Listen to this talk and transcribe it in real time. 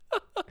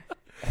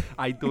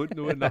I don't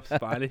know enough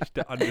Spanish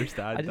to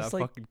understand I that just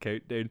like- fucking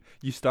countdown.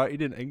 You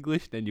started in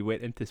English, then you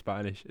went into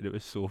Spanish, and it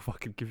was so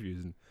fucking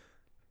confusing.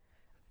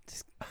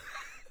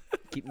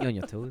 Keep me on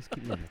your toes.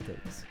 Keep me on your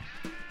toes.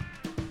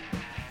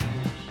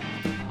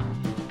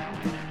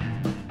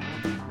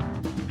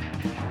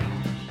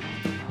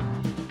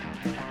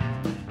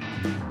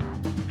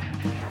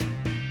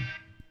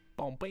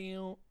 Bom,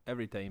 bam,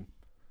 every time.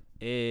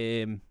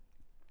 Man,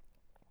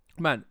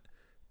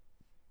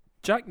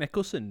 Jack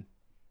Nicholson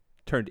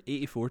turned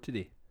 84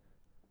 today.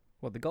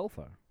 What, the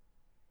golfer?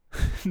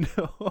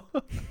 No.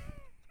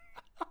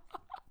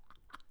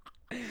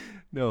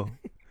 No.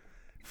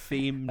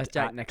 Famed That's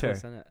Jack actor.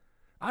 Nicholson, isn't it?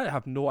 I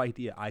have no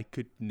idea. I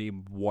could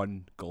name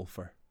one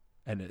golfer,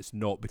 and it's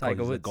not because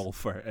Tiger he's a Woods.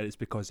 golfer, and it's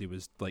because he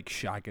was like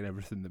shagging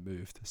everything that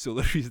moved. So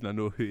the reason I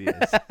know who he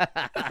is.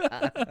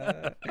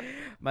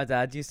 My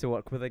dad used to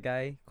work with a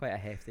guy, quite a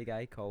hefty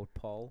guy called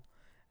Paul,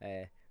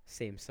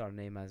 same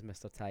surname as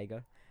Mr.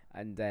 Tiger,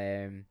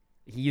 and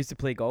he used to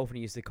play golf and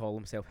he used to call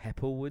himself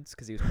Hippo Woods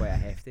because he was quite a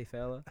hefty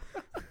fella.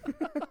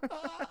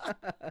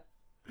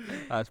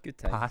 That's Good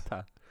times.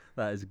 pata.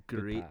 That is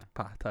great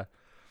pa. pata.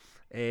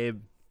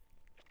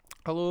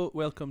 Hello,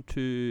 welcome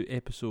to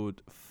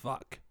episode.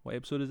 Fuck. What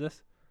episode is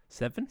this?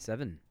 7?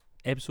 7.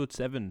 Episode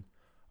 7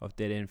 of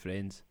Dead End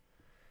Friends.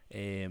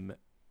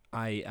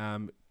 I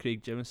am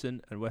Craig Jimison,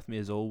 and with me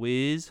as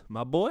always,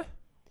 my boy,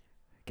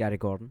 Gary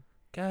Gordon.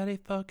 Gary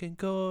fucking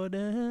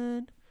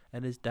Gordon,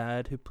 and his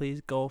dad who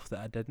plays golf that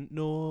I didn't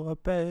know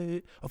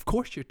about. Of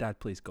course your dad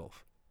plays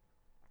golf.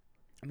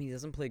 I mean, he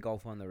doesn't play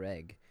golf on the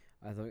reg.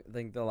 I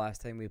think the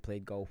last time we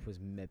played golf was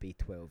maybe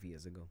 12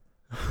 years ago.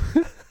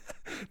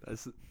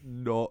 That's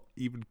not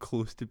even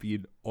close to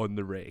being on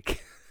the reg.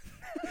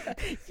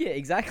 Yeah,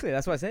 exactly.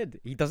 That's what I said.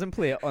 He doesn't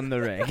play it on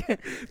the reg.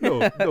 No,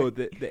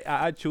 the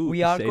actual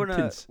We are gonna-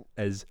 sentence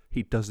is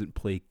he doesn't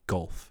play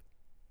golf.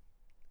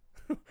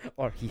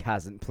 Or he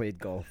hasn't played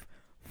golf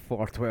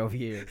for 12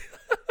 years.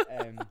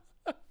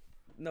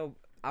 No,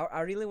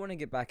 I really want to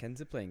get back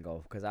into playing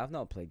golf because I've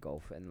not played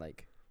golf in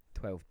like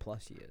 12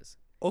 plus years.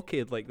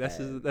 Okay, like this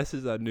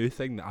is a new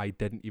thing that I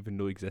didn't even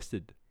know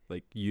existed.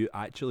 Like you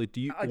actually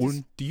do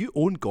you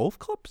own golf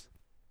clubs?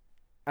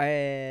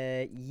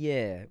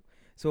 Yeah.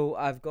 So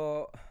I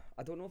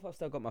don't know if I've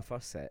still got my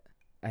first set.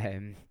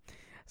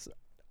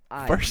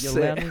 First you're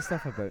set? learning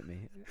stuff about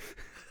me.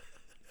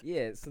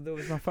 Yeah, so there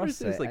was my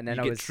first It's set, like and then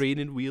you I get was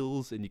training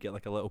wheels and you get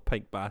like a little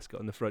pink basket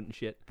on the front and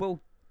shit.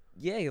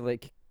 yeah,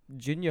 like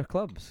junior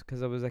clubs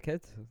because I was a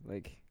kid,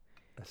 like.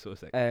 That's so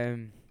sick.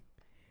 And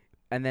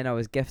then I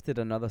was gifted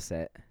another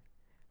set,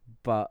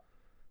 but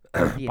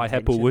with the By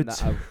Hippo intention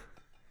Woods.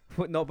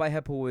 that not by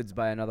Hippo Woods,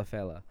 by another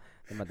fella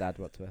that my dad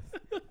worked with.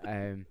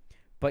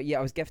 But yeah,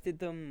 I was gifted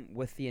them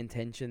with the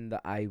intention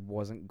that I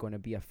wasn't gonna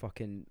be a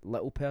fucking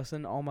little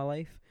person all my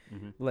life.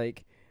 Mm-hmm.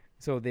 Like,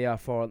 so they are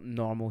for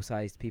normal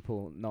sized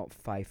people, not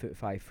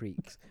 5'5"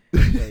 freaks.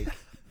 Like,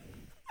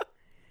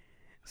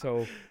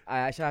 so I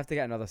actually have to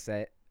get another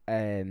set.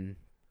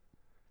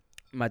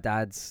 My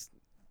dad's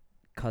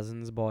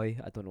cousin's boy,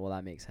 I don't know what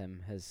that makes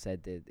him, has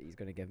said that he's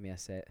gonna give me a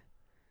set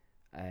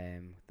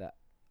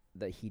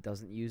that he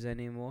doesn't use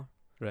anymore.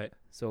 Right.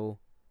 So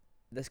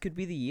this could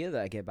be the year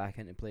that I get back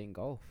into playing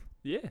golf.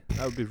 Yeah,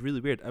 that would be really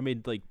weird. I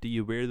mean, like, do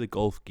you wear the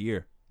golf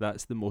gear?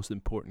 That's the most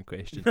important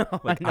question. No,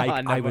 Like, no,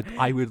 I never.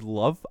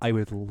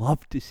 would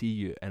love to see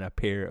you in a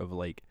pair of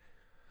like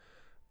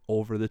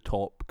over the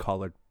top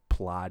coloured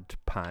plaid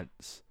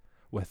pants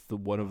with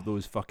one of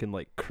those fucking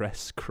like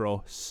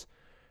crisscross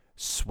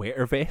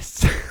sweater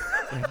vests.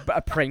 But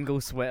a Pringle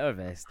sweater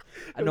vest.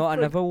 I know. I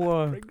never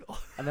wore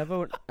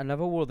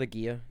the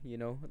gear. You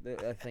know.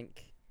 I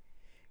think.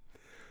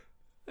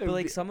 But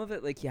like some of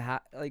it,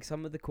 like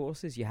some of the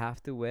courses, you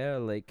have to wear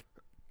like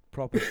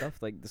proper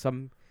stuff. Like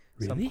some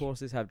Really?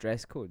 courses have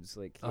dress codes.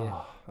 Like yeah.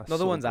 Oh, that's Not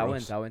the so ones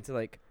gross. I went to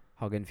like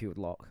Hugginfield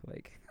Lock,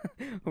 like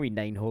a wee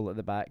 9-hole at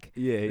the back.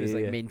 Yeah, It was yeah,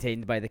 like yeah.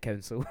 maintained by the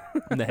council.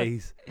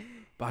 Nice.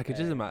 But I could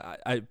just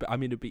imagine. I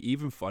mean, it'd be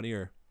even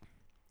funnier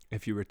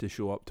if you were to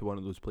show up to one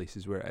of those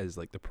places where it is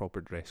like the proper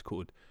dress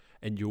code,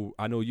 and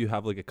I know you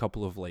have like a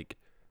couple of like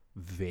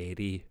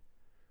very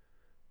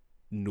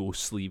no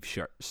sleeve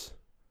shirts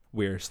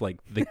where it's like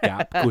the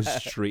gap goes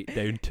straight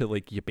down to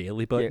like your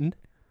belly button.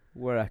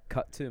 Where I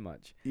cut too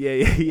much. Yeah,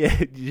 yeah, yeah.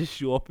 You just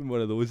show up in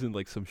one of those in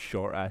like some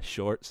short ass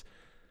shorts,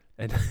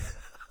 and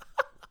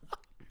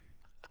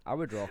I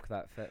would rock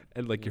that fit.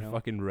 and like you your know?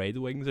 fucking Red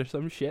Wings or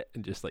some shit,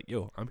 and just like,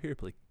 yo, I'm here to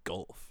play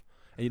golf.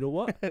 And you know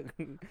what?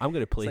 I'm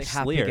gonna play like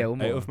Happy Slayer out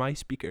Gilmore. of my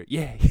speaker.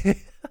 Yeah.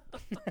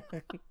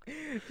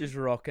 Just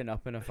rocking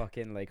up in a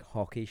fucking like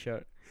hockey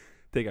shirt.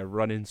 Take a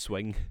running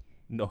swing,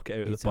 knock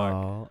it out of It's the park.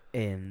 all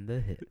in the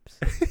hips.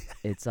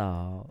 It's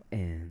all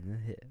in the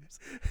hips.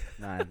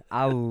 Man,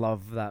 I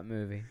love that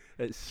movie.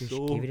 It's Just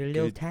so give it a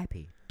little good.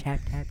 tappy. Tap,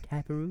 tap,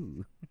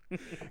 taparoo.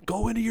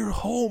 Go into your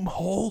home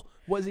hole.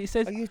 What does he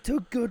say? Are you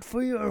too good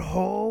for your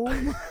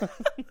home?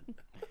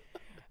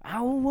 I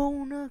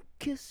wanna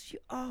kiss you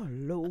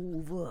all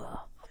over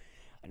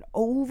and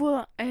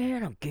over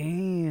and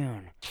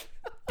again.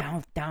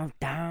 Down, down,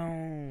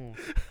 down.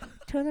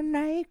 till the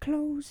night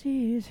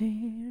closes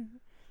in.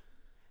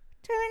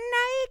 Till the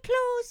night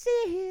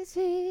closes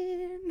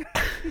in.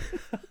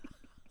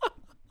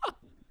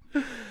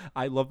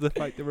 I love the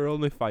fact that we're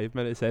only 5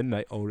 minutes in and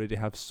I already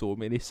have so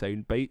many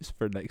sound bites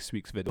for next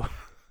week's video.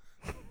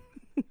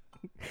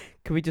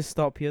 Can we just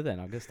stop here then?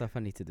 I've got stuff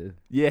I need to do.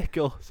 Yeah,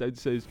 cool.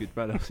 Sounds good,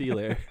 man. I'll see you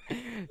later.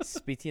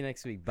 Speak to you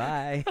next week.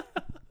 Bye.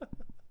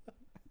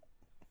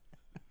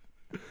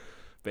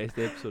 Best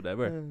episode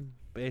ever.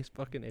 Best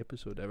fucking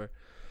episode ever.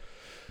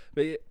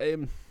 But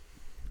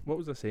what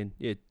was I saying?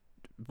 Yeah,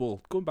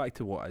 well, going back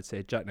to what I'd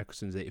said, Jack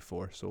Nicholson's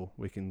 84, so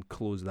we can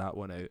close that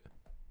one out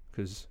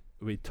because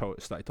we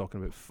started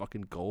talking about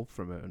fucking golf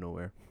from out of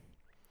nowhere.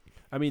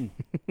 I mean,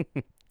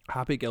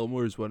 Happy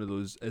Gilmore is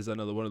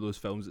another one of those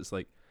films. It's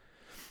like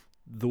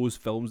those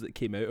films that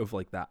came out of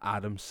like that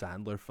Adam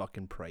Sandler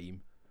fucking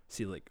prime.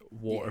 See, like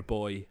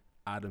Waterboy,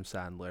 Adam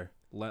Sandler,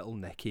 Little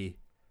Nicky,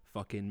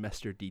 fucking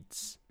Mr.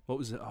 Deeds. What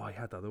was it? Oh, he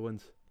had other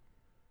ones.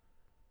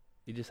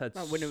 He just had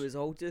when it was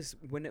all just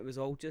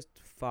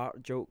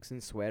fart jokes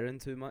and swearing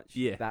too much.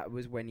 Yeah, that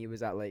was when he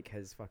was at like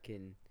his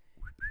fucking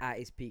at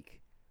his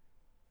peak.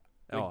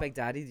 Like Big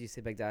Daddy. Did you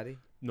say Big Daddy?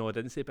 No, I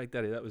didn't say Big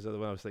Daddy. That was the other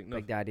one I was thinking.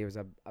 Big Daddy was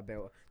a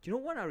belt. Do you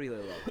know what I really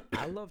loved?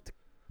 I loved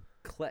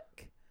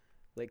Click.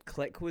 Like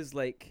Click was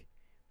like,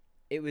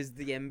 it was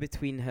the in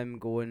between him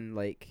going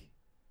like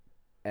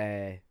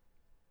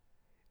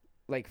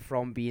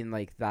from being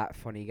like that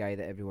funny guy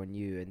that everyone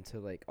knew into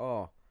like,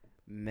 oh,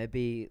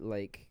 maybe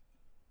like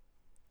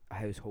a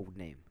household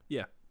name.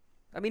 Yeah.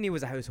 I mean, he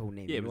was a household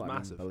name. Yeah, you it know was what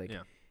massive. I mean? But,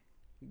 like,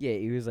 yeah,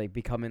 he was like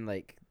becoming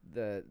like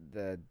the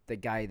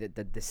guy that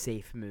did the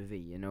Safe movie,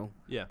 you know?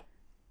 Yeah.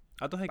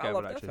 I don't think I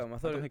ever actually. I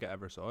don't think I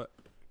ever saw it.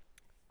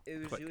 It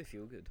was really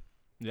feel good.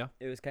 Yeah.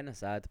 It was kind of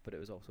sad, but it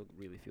was also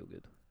really feel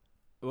good.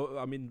 Well,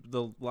 I mean,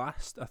 the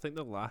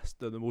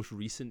most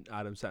recent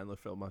Adam Sandler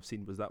film I've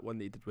seen was that one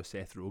that he did with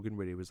Seth Rogen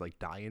where he was like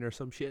dying or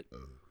some shit.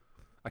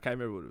 I can't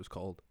remember what it was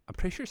called. I'm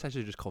pretty sure it's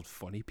actually just called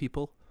Funny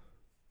People,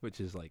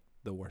 which is like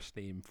the worst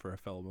name for a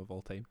film of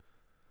all time.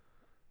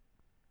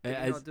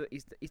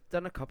 He's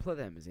done a couple of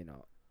them, is he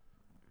not?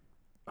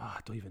 I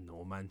don't even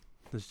know, man.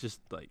 There's just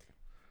like...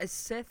 Is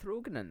Seth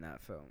Rogen in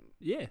that film?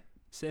 Yeah,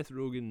 Seth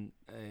Rogen,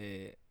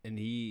 and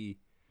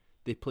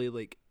they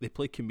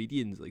play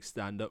comedians, like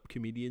stand-up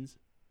comedians.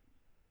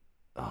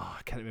 Oh,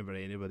 I can't remember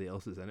anybody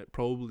else is in it.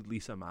 Probably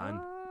Lisa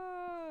Mann.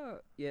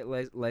 Yeah,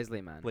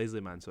 Leslie Mann.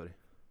 Leslie Mann, sorry.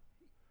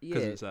 Yeah,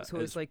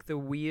 it's like the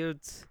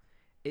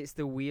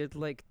weird,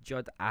 like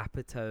Judd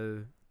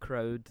Apatow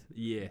crowd.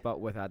 Yeah, but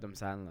with Adam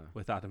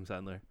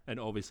Sandler. And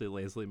obviously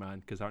Leslie Mann,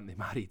 because aren't they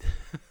married?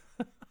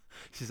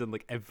 She's in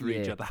like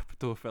every Judd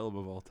Apatow film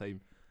of all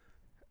time.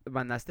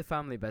 Man, that's the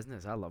family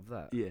business. I love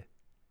that.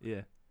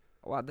 Yeah.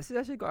 Wow, this has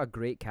actually got a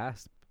great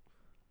cast.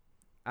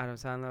 Adam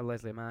Sandler,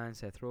 Leslie Mann,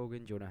 Seth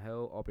Rogen, Jonah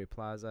Hill, Aubrey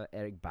Plaza,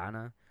 Eric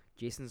Bana,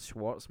 Jason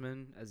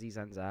Schwartzman, Aziz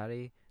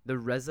Ansari. The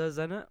RZA's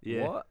in it.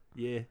 Yeah. What?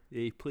 Yeah.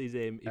 He plays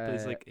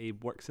he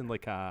works in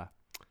like a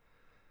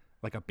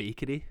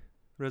bakery.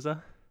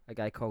 RZA. A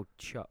guy called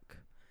Chuck.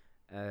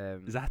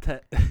 Is that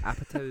it?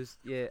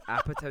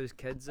 Apatow's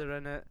kids are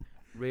in it.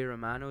 Ray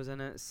Romano's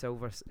in it.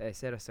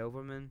 Sarah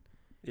Silverman.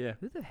 Yeah.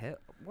 Who the hell?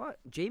 What?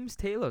 James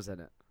Taylor's in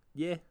it.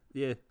 Yeah.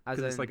 Because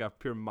it's like a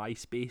pure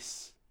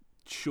MySpace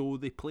show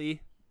they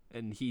play,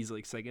 and he's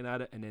like singing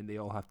at it, and then they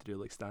all have to do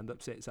like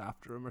stand-up sets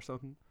after him or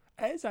something.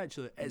 It's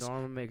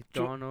Norman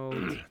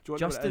McDonald. Do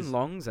Justin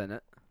Long's in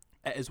it.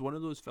 It is one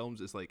of those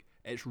films. It's like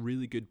it's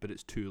really good, but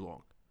it's too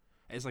long.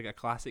 It's like a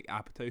classic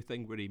Apatow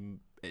thing where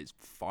it's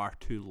far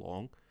too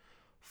long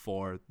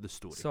for the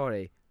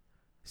story.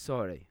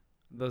 Sorry.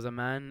 There's a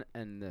man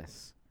in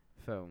this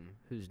film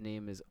whose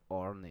name is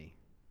Orny.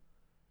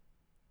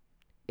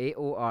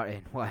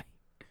 Aorny.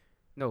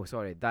 No,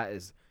 sorry, that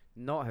is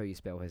not how you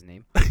spell his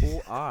name.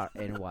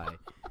 Orny.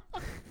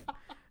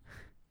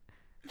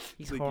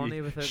 He's like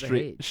horny without the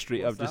H.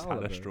 Straight up just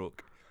had a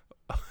stroke.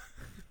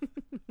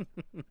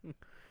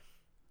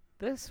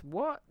 This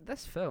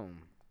film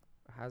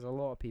has a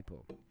lot of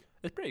people.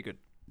 It's pretty good.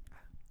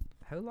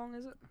 How long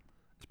is it?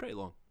 It's pretty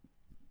long.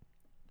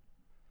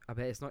 I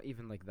bet it's not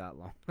even like that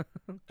long.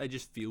 It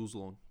just feels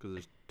long because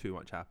there's too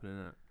much happening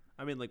in it.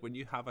 I mean, like when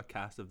you have a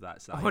cast of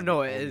that size. Oh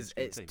no, it is.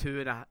 It's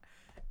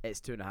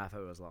 2.5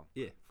 hours long.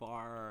 Yeah,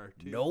 far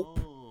too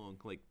long.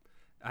 Like,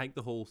 I think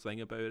the whole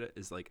thing about it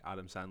is like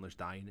Adam Sandler's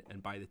dying,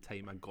 and by the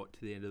time I got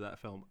to the end of that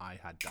film, I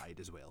had died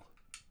as well.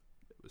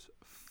 It was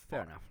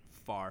fair enough.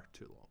 Far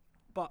too long,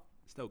 but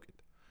still good.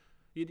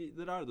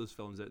 There are those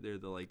films out there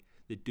that like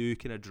they do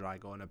kind of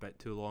drag on a bit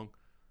too long,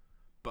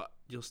 but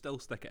you'll still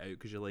stick it out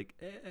because you're like,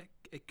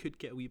 it could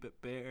get a wee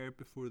bit better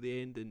before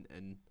the end, and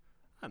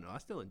I don't know, I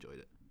still enjoyed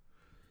it.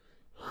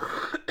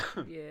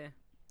 Yeah,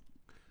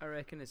 I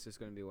reckon it's just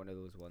going to be one of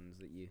those ones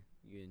that you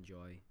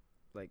enjoy,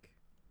 like,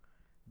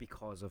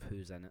 because of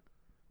who's in it.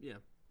 Yeah,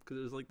 because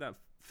it was like that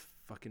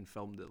fucking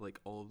film that like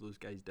all of those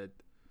guys did.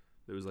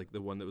 There was like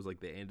the one that was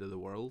like the end of the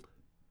world.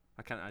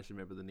 I can't actually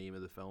remember the name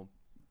of the film,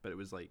 but it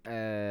was like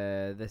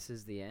This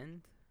Is the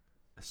End.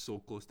 So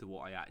close to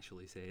what I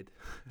actually said.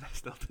 I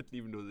still didn't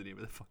even know the name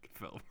of the fucking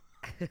film.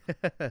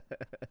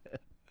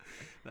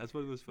 That's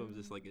one of those films.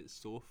 It's like it's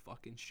so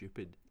fucking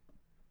stupid,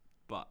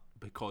 but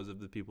because of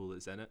the people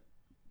that's in it,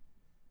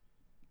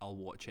 I'll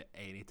watch it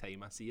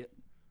anytime I see it.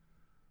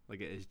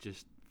 Like, it is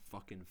just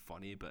fucking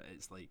funny, but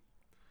it's like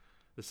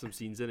there's some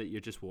scenes in it you're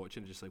just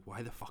watching, just like,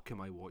 why the fuck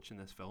am I watching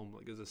this film?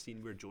 Like, there's a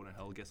scene where Jonah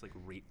Hill gets like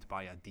raped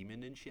by a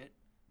demon and shit.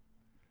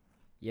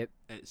 Yep.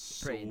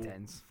 It's Pretty so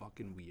intense.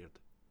 fucking weird.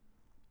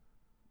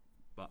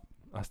 But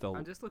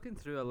I'm just looking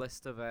through a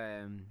list of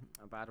Adam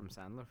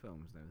Sandler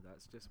films now.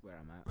 That's just where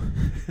I'm at.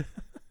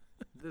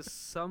 There's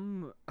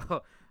some.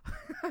 Oh,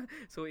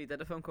 so he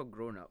did a film called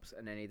Grown Ups,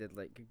 and then he did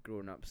like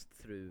Grown Ups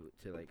through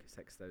to like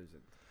 6,000.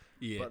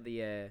 yeah. But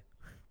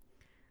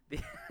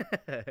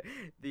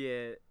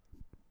the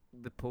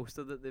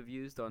poster that they've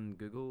used on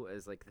Google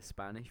is like the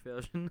Spanish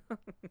version.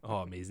 Oh,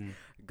 amazing.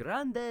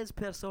 Grandes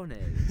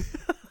personas.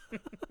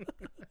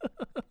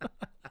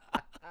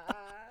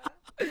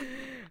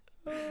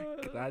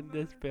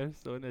 Grandes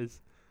personas.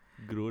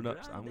 Grown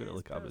Ups. I'm gonna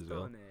look up as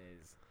well.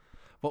 Personas.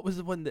 What was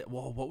the one that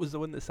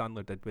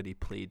Sandler did where he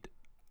played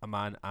a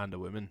man and a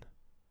woman?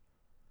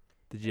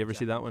 Did you ever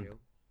see Jack that and one? Jill.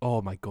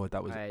 Oh my god,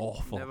 that was I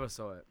awful. never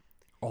saw it.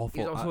 Awful.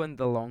 He's also in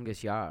The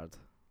Longest Yard.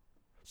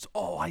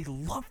 I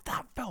love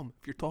that film.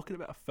 If you're talking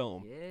about a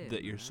film Yeah,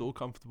 that you're man. so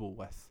comfortable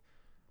with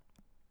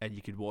and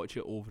you could watch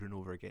it over and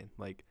over again,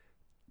 like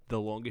The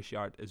Longest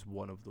Yard is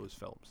one of those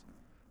films.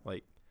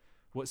 Like,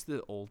 what's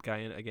the old guy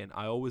in it again?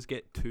 I always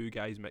get two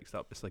guys mixed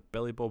up. It's like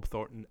Billy Bob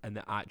Thornton and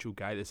the actual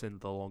guy that's in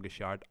The Longest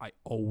Yard. I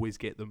always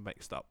get them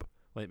mixed up.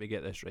 Let me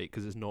get this right,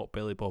 because it's not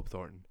Billy Bob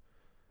Thornton.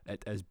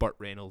 It is Burt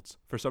Reynolds.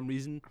 For some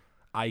reason,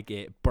 I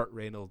get Burt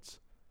Reynolds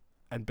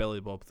and Billy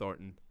Bob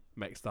Thornton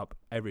mixed up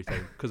every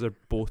time, because they're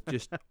both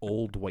just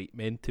old white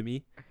men to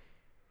me.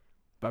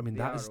 But I mean, They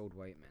that are is old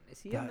white men. Is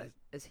he that in that?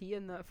 Is he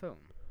in that film?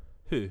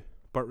 who?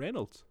 Burt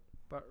Reynolds.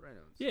 Burt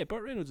Reynolds. Yeah,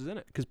 Burt Reynolds is in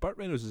it, because Burt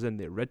Reynolds is in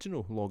the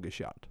original Longest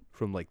Yard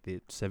from like the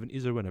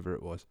 70s or whenever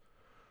it was.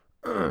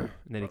 And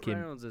then Burt he came.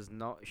 Reynolds is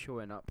not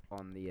showing up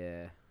on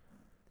the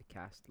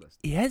cast list.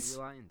 He Are is. you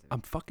lying to me?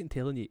 I'm fucking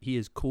telling you, he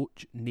is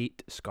Coach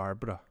Nate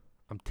Scarborough.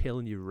 I'm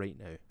telling you right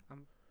now.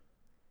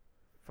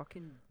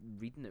 fucking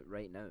reading it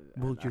right now.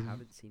 Well, and I you're-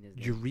 haven't seen his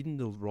You're name. reading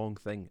the wrong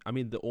thing. I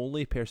mean, the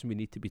only person we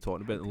need to be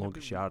talking How about in the can I be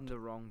Longest reading Yard, the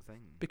wrong thing.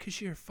 because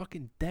you're a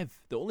fucking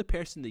div. The only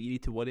person that you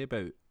need to worry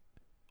about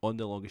on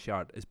the Longest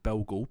Yard is Bill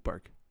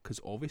Goldberg, because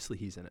obviously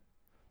he's in it.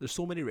 There's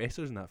so many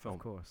wrestlers in that film.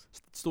 Of course.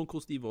 Stone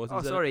Cold Steve Austin's Oh,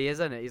 in it. sorry, he is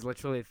in it. He's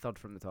literally third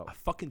from the top. I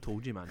fucking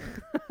told you, man.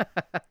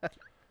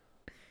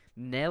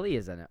 Nelly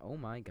is in it. Oh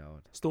my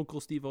god. Stone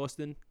Cold Steve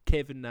Austin,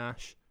 Kevin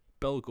Nash,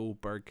 Bill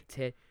Goldberg,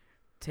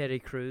 Terry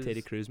Crews.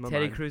 Terry Crews, my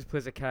Terry man. Crews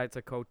plays a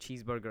character called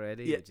Cheeseburger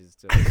Eddie, Yeah. which is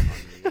just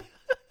unreal.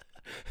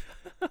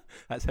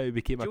 That's how he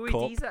became a Joey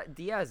cop.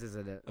 Diaz is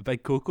in it. A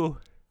big Coco.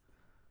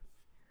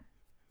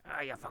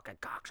 Ah, you fucking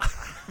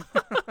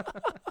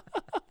cocksucker.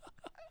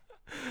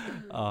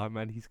 Oh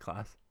man, he's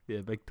class.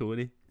 Yeah, Big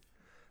Tony.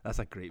 That's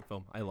a great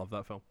film. I love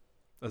that film.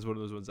 That's one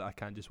of those ones that I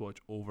can just watch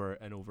over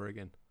and over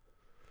again.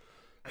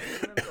 I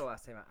don't remember the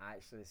last time I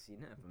actually seen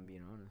it, if I'm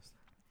being honest.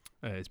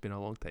 It's been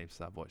a long time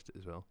since I've watched it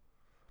as well.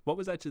 What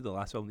was actually the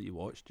last film that you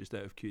watched, just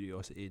out of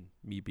curiosity and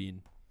me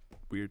being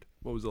weird?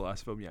 What was the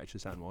last film you actually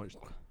sat and watched?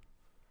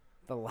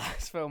 The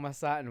last film I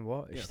sat and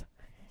watched. Yeah.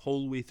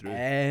 Whole way through.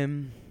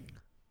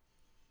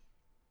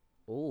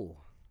 Oh,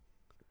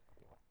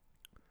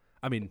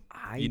 I mean,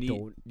 I you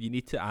don't.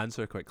 need to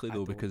answer quickly I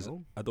though, don't because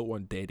know. I don't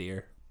want dead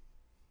air.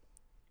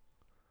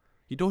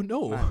 You don't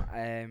know?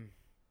 Man,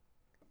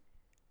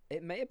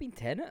 it might have been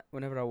Tenet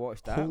whenever I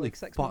watched that, Holy like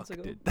 6 fuck, months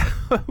ago. dude.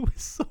 That was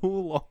so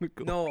long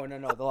ago. No.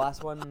 The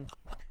last one.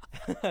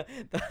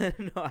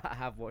 No, I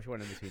have watched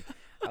one in between.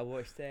 I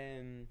watched.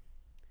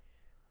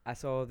 I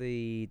saw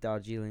the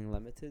Darjeeling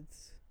Limited,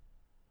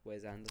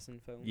 Wes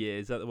Anderson film. Yeah,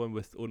 is that the one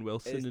with Owen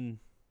Wilson Is- and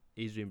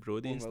Adrian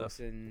Brody Owen and stuff?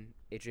 Wilson,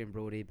 Adrian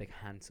Brody, big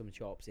handsome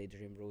chops,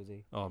 Adrian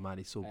Brody. Oh man,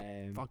 he's so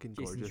fucking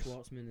Jason gorgeous.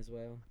 Schwartzman as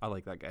well. I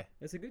like that guy.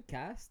 It's a good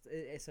cast.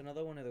 It's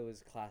another one of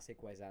those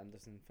classic Wes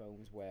Anderson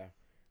films where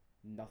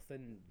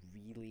nothing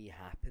really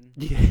happens.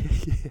 Yeah.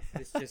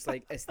 It's just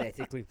like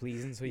aesthetically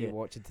pleasing, so Yeah. you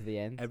watch it to the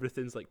end.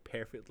 Everything's like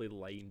perfectly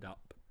lined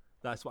up.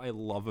 That's what I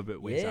love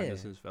about Wes Yeah.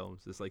 Anderson's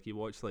films. It's like you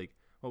watch like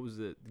what was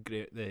it,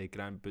 the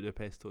Grand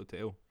Budapest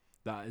Hotel.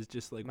 That is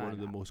just like one Man, of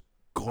the most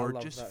love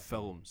gorgeous that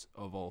film. films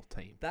of all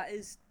time. That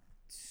is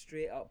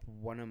straight up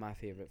one of my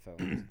favorite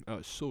films. Oh,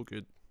 it's so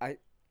good. I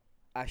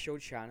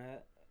showed Shanna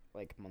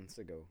like months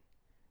ago,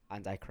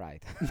 and I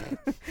cried.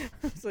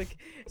 It's like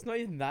it's not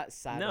even that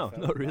sad. No, a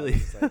film, not but really. I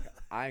was just like,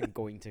 I'm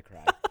going to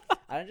cry.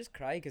 And I just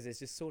cry because it's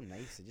just so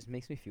nice. It just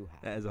makes me feel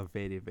happy. It is a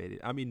very, very.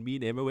 I mean, me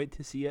and Emma went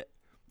to see it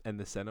in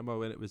the cinema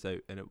when it was out,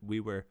 and we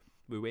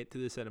went to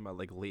the cinema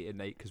like late at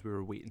night because we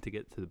were waiting to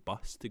get to the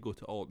bus to go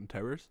to Alton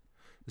Towers.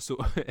 So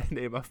and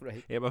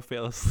Right. Emma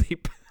fell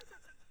asleep.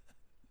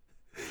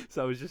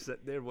 So I was just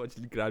sitting there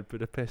watching Grand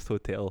Budapest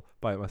Hotel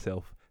by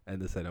myself in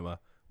the cinema,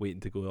 waiting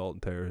to go to Alton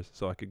Towers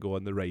so I could go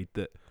on the ride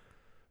that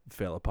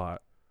fell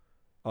apart.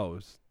 Oh,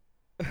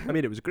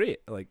 it was great.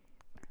 Like,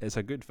 It's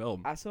a good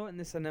film. I saw it in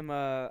the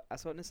cinema.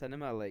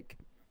 Like,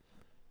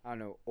 I don't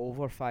know,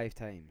 over 5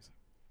 times.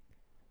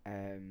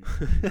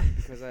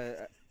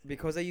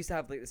 Because I used to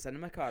have like the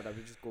cinema card, I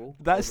would just go.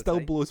 That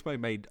still blows my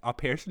mind. A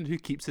person who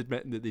keeps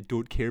admitting that they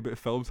don't care about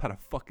films had a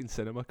fucking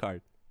cinema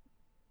card.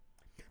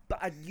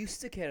 But I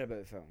used to care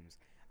about films.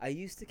 I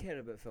used to care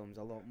about films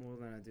a lot more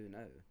than I do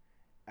now.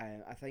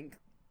 I think,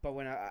 but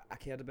when I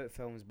cared about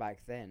films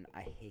back then,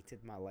 I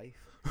hated my life,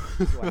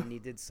 so I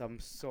needed some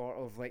sort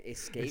of like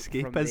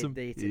escapism from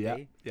day to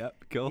day.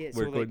 Yep, cool. Yeah,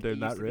 We're so, going like, down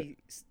that route.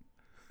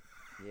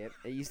 Yep,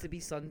 it used to be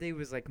Sunday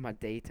was like my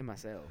day to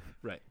myself.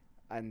 Right.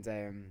 And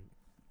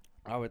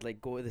I would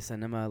like go to the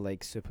cinema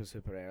like super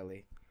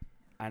early,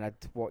 and I'd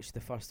watch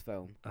the first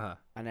film,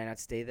 and then I'd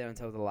stay there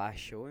until the last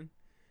showing,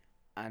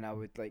 and I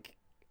would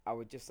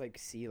just like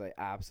see like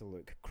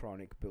absolute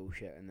chronic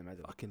bullshit in the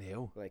middle. Fucking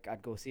hell. Like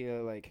I'd go see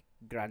like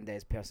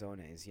Grandes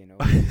Personas, you know,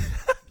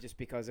 just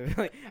because of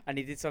like I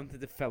needed something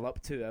to fill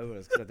up 2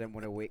 hours because I didn't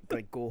want to wait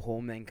like go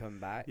home then come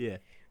back. Yeah.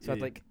 So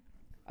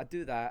I'd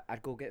do that.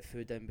 I'd go get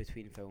food in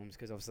between films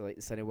because obviously like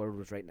the Cineworld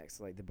was right next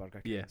to like the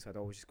Burger King. Yeah. So I'd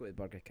always just go to the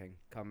Burger King,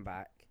 come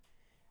back,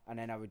 and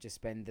then I would just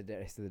spend the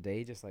rest of the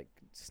day just like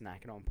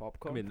snacking on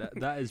popcorn. I mean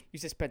that is. You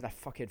used to spend a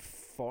fucking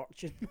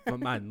fortune. But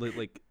man,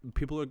 like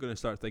people are going to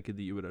start thinking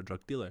that you were a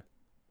drug dealer,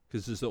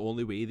 because it's the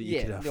only way that you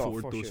can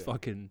afford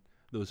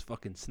those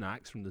fucking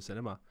snacks from the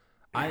cinema.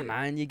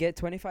 Man, you get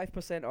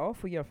 25%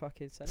 off with your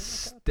fucking cinema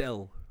card.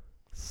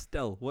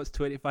 Still, what's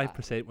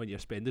 25% when you're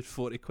spending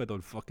 40 quid on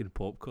fucking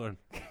popcorn?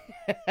 Do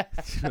you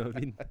know what I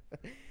mean?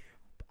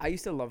 I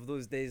used to love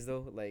those days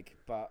though, like,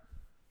 but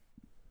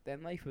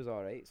then life was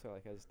alright, so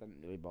like I just didn't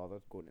really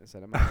bother going to the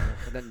cinema. I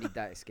didn't need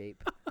that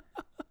escape.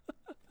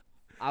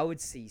 I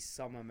would see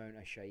some amount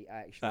of shite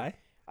actually. Aye.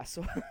 I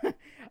saw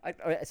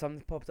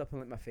something popped up on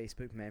like my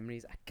Facebook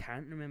memories. I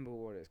can't remember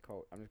what it's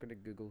called. I'm just gonna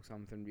Google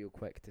something real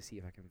quick to see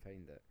if I can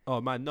find it.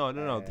 Oh man,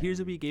 no. Here's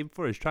a wee game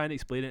for us. Try and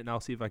explain it, and I'll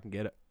see if I can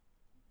get it.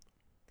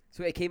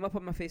 So it came up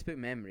on my Facebook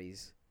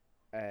memories,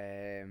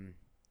 and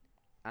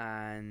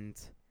alright,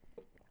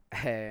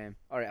 I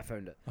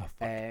found it. Oh,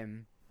 fuck.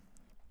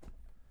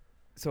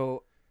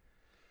 So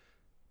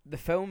the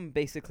film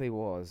basically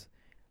was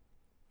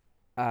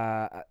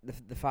the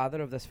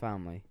father of this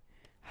family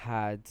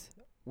had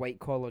white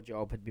collar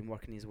job, had been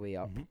working his way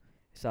up,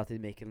 started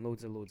making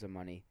loads of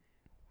money,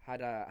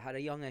 had a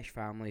youngish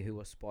family who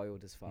was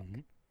spoiled as fuck,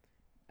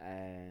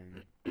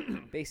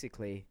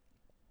 basically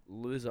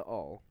lose it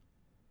all.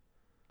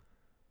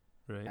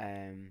 Right.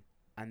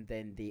 And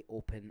then they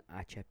open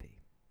a chippy.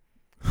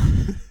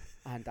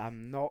 And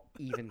I'm not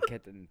even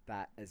kidding,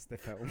 that is the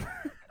film.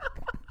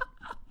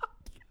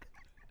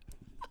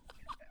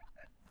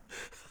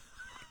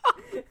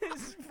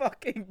 It's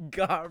fucking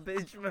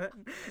garbage,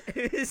 man.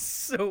 It is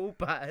so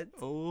bad.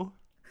 Oh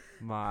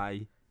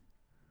my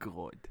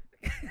god.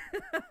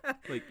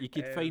 Like you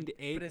can find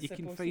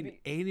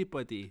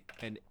anybody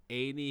in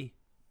any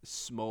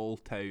small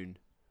town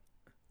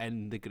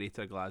in the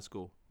Greater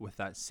Glasgow with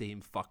that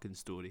same fucking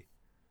story.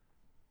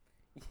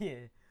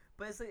 Yeah,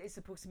 but it's like it's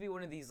supposed to be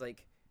one of these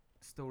like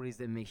stories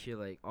that makes you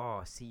like,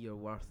 oh, see your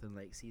worth and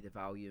like see the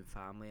value in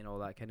family and all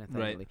that kind of thing.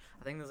 Right. Like,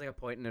 I think there's like a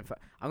point in it.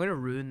 I'm gonna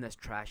ruin this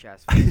trash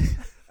ass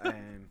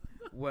film.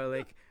 Where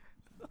like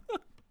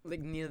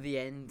near the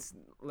end,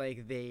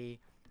 like they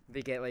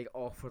get like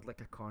offered like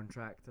a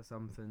contract or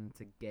something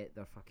to get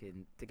their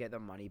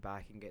money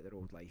back and get their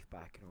old life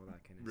back and all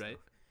that kind of Right.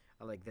 stuff.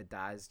 And like the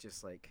dad's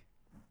just like,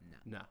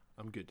 Nah,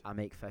 I'm good. I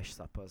make fish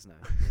suppers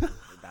now.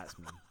 That's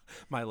me.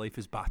 My life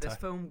is better. This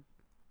film,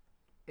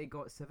 it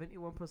got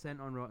 71%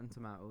 on Rotten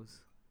Tomatoes,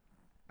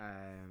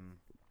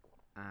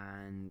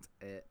 and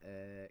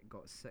it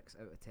got 6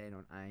 out of 10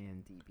 on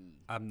IMDb.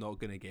 I'm not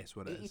gonna guess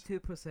what it is.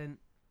 82%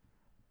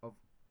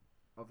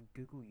 of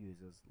Google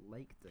users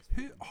liked this.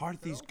 Who film. are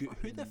these? They're all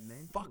Who the fucking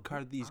mental. fuck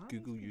are these Who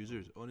Google these people?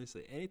 users?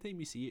 Honestly, anytime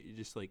you see it, you're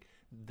just like,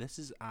 this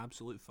is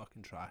absolute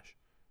fucking trash.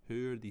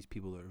 Who are these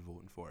people that are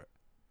voting for it?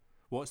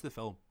 What's the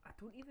film? I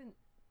don't even.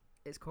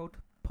 It's called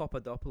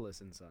Papadopoulos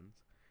and Sons,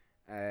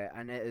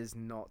 and it is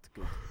not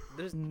good.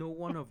 There's no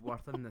one of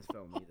worth in this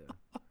film either.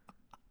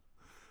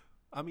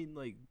 I mean,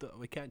 like,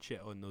 we can't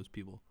shit on those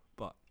people,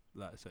 but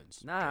that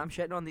sounds. Nah, I'm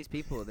shitting on these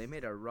people. They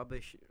made a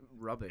rubbish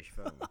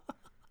film.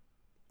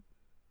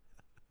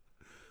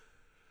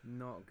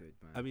 Not good,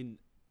 man. I mean,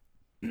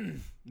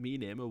 me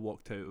and Emma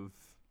walked out of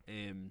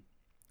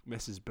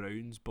Mrs.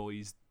 Brown's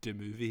Boys the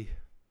movie.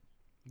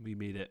 We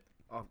made it.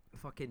 Oh,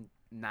 fucking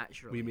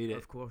naturally. We made it.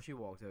 Of course you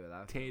walked out of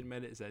that. 10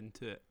 minutes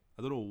into it.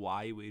 I don't know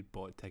why we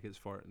bought tickets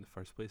for it in the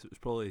first place. It was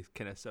probably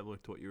kind of similar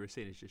to what you were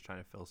saying. It's just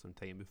trying to fill some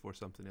time before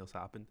something else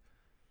happened.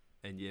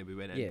 And yeah, we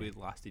went in. Yeah. We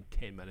lasted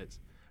 10 minutes.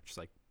 Just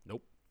like,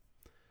 nope.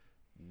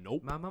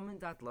 My mum and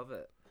dad love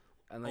it.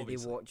 And like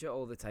Obviously. they watch it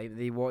all the time.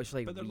 They watch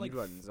like But they're like,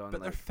 reruns on. but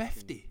like, they're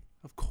 50.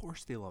 Of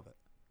course they love it.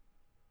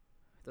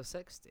 They're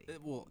 60.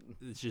 Well,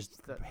 it's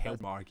just That-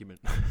 held my argument.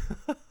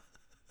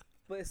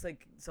 But it's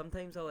like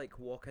sometimes I like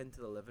walk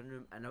into the living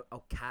room and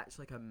I'll catch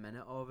like a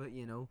minute of it,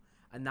 you know,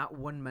 and that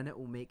 1 minute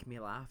will make me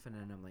laugh, and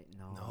then I'm like,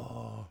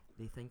 no,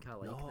 they think I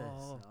like this.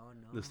 Oh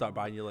no. They'll start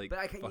buying you like But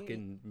I can't-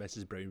 fucking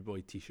Mrs. Brown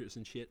Boy t-shirts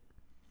and shit.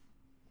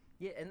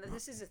 Yeah, and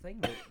this is the thing.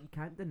 Like, you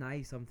can't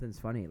deny something's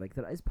funny. Like,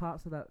 there is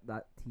parts of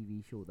that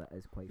TV show that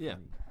is quite Yeah.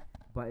 funny,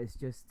 but it's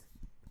just,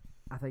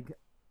 I think,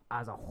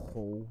 as a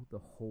whole, the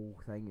whole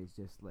thing is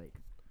just like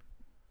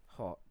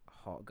hot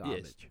Yeah,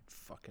 it's garbage.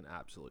 fucking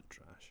absolute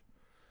trash.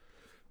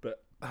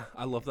 But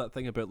I love that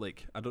thing about,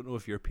 like, I don't know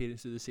if your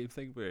parents do the same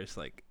thing, where it's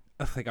like,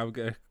 I think I'm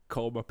gonna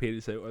call my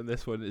parents out on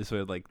this one, is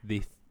where like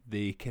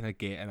they kind of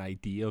get an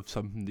idea of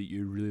something that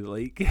you really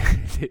like.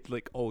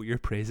 Like all your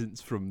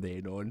presents from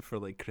then on for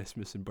like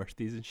Christmas and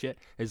birthdays and shit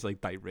is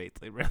like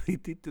directly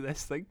related to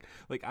this thing.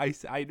 Like I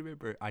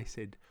remember I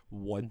said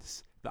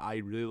once that I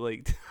really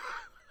liked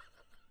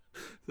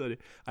sorry,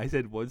 I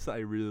said once that I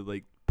really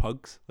liked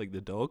pugs, like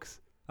the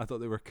dogs. I thought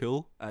they were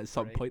cool at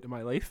some Right. point in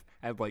my life,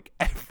 and like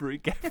every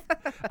gift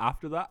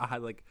after that, I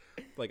had like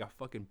a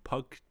fucking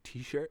pug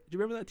t-shirt. Do you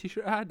remember that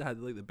t-shirt I had? It had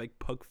like the big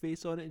pug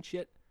face on it and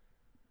shit.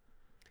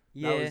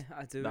 Yeah,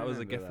 I do. That was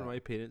a remember gift that. from my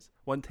parents.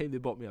 One time they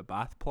bought me a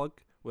bath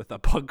plug with a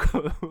pug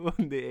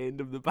on the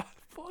end of the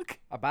bath plug.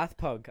 A bath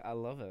pug. I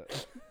love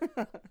it.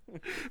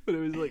 But it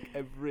was like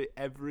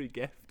every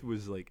gift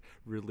was like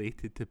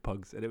related to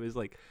pugs, and it was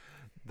like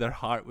their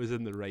heart was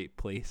in the right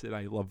place, and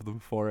I love them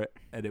for it.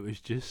 And it was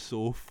just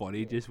so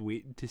funny, just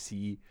waiting to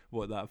see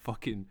what that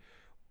fucking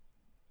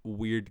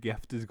weird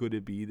gift is going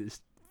to be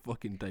that's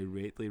fucking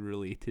directly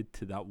related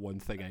to that one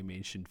thing I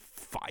mentioned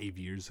 5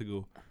 years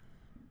ago.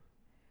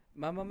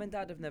 My mum and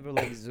dad have never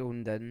like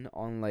zoned in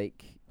on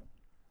like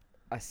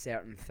a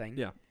certain thing.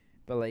 Yeah.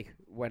 But like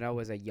when I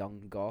was a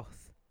young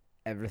goth,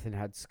 everything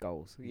had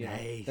skulls. You know?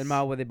 Nice. The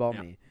mall where they bought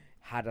Yeah. me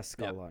had a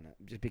skull Yeah. on it,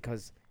 just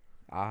because.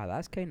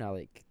 That's kind of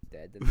like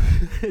dead. Isn't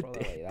it? Probably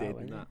like that, Dead in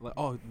wouldn't that. it? Like,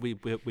 oh, we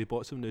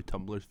bought some new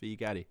tumblers for you,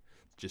 Gary.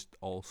 Just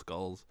all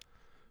skulls.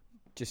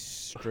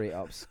 Just straight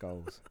up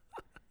skulls.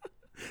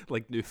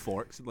 Like new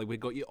forks. Like we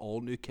got you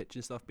all new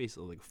kitchen stuff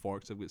basically. Like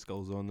forks have got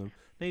skulls on them.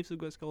 Knives have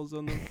got skulls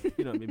on them.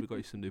 You know what I mean? We got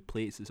you some new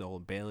plates that's all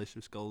embellished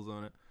with skulls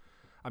on it.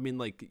 I mean,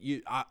 like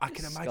I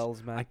can imagine.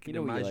 Skulls, man. I can you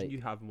know what you imagine like.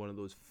 you having one of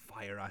those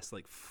fire ass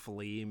like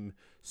flame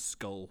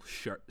skull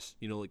shirts.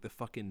 You know, like the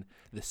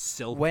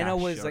silk. When I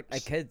ass was like a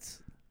shirts. kid,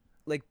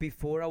 like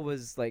before I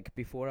was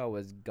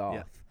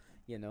goth,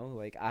 you know,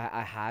 like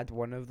I had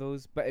one of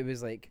those, but it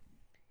was like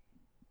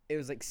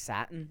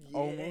satin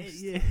almost.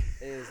 Yeah.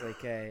 It was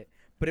like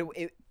but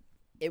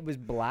it was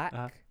black.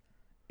 Uh-huh.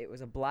 It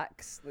was a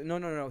black.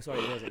 No. Sorry,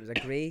 it was a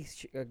grey,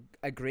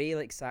 a grey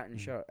like satin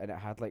shirt, and it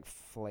had like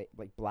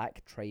like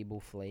black tribal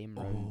flame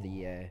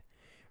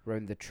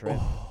round the trim.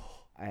 Oh.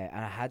 And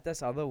I had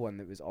this other one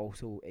that was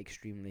also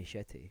extremely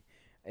shitty.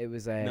 It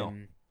was No.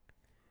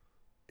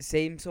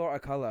 same sort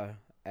of color,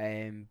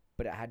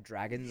 but it had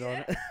dragons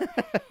on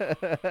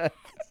it.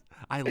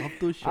 I love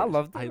those shirts. I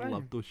loved it, I man.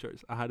 loved those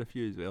shirts. I had a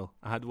few as well.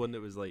 I had one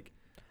that was like,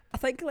 I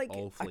think like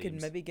all I could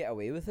flames. maybe get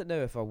away with it now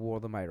if I wore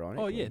them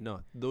ironically. oh yeah,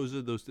 no, those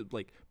are those that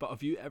like. But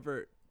have you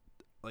ever,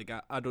 like,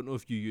 I don't know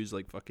if you use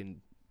like fucking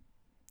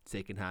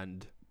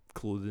secondhand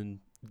clothing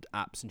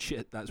apps and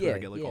shit. That's where I Yeah,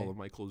 get like yeah. all of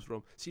my clothes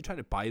from. So you trying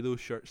to buy those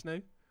shirts now?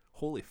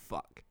 Holy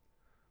fuck,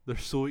 they're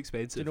so Do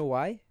expensive. you know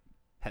why?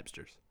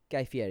 Hipsters.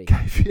 Guy Fieri.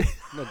 Guy Fieri.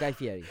 No, Guy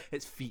Fieri.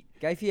 It's feet.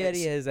 Guy Fieri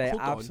It's- is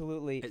hold on.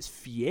 absolutely. It's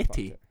fucked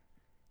Fieti. it.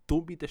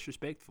 Don't be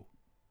disrespectful.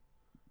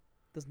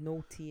 There's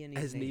no T in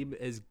His name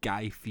is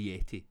Guy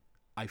Fieri.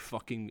 I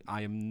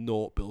am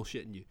not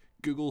bullshitting you.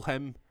 Google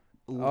him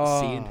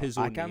saying his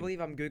own I can't name. believe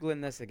I'm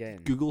googling this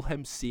again. Google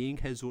him saying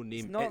his own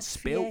name. not It's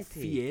spelled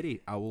Fieti.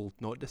 Fieri. I will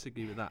not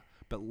disagree with that.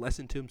 But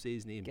listen to him say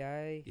his name.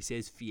 Guy He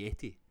says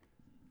Fieti.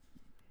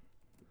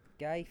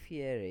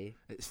 Fieri.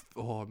 It's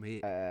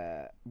mate.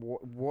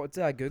 What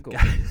did I Google?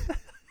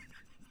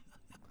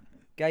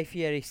 Guy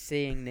Fieri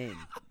saying name.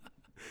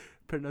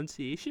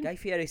 Pronunciation. Guy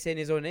Fieri saying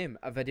his own name.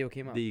 A video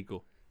came up. There you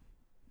go.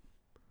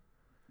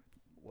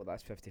 Well,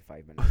 that's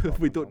 55 minutes. long.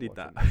 We I'm don't not need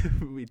that.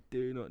 watching We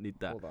do not need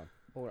that.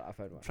 Hold on, I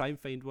found one. Try and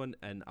find one,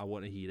 and I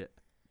want to hear it.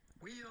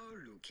 We are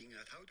looking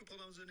at how to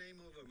pronounce the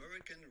name of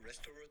American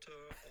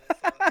restaurateur,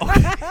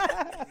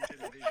 author, and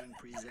television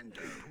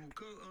presenter who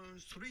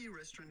co-owns 3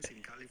 restaurants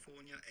in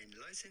California and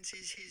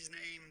licenses his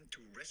name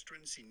to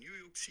restaurants in New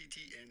York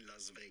City and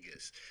Las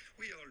Vegas.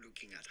 We are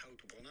looking at how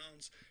to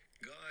pronounce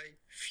Guy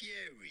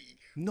Fieri.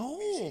 No.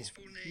 With his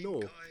full name,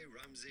 No. Guy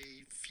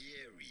Ramsey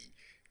Fieri.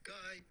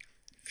 Guy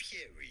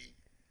Fieri.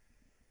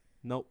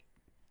 No.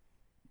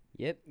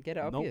 Yep, get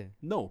it up No. you.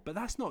 No. But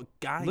that's not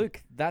Guy.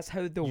 Look, that's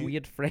how the You-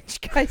 weird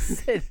French guy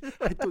said.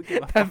 I don't give a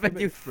That fuck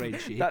video about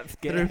French.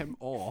 that Get threw- him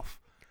off.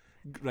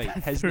 Right,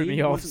 that his threw name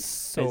me off wasn't.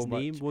 so his much.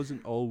 name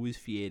wasn't always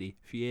Fieri.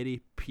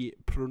 Fieri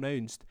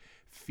pronounced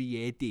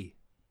Fiedi.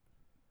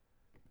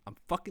 I'm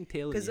fucking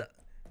telling Because you.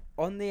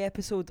 on the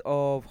episode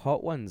of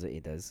Hot Ones that he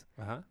does,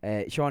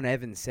 Sean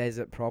Evans says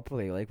it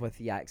properly, like with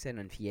the accent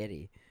on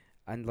Fieri,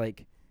 and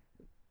like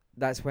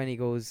that's when he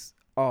goes,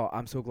 "Oh,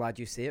 I'm so glad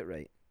you say it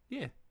right."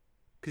 Yeah,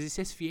 because he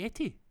says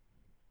Fieti.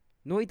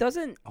 No, he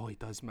doesn't. Oh, he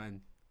does,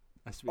 man.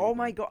 I swear Oh to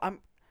my God. god,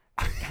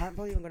 can't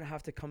believe I'm gonna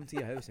have to come to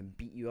your house and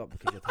beat you up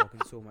because you're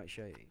talking so much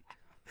shit.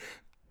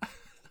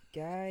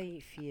 Guy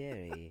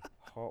Fieri,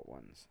 hot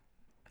ones.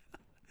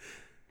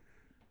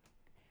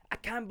 I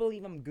can't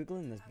believe I'm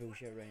googling this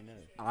bullshit right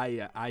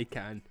now. I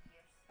can.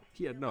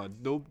 Here, no.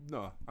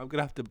 I'm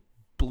gonna have to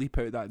bleep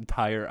out that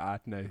entire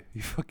ad now.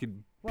 You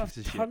fucking Well, piece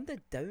I've of shit. turned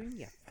it down,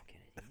 you fucking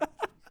idiot.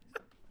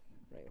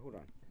 Right, hold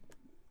on.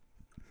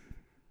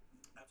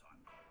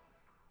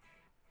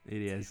 Here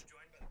he is.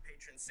 Joined by the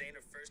patron saint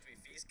of First We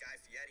Feast, Guy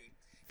Fieri.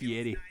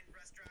 Fieri. 9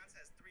 restaurants,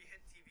 has 3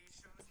 hit TV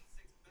shows, and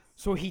 6 best.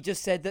 So he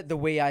just said that the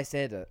way I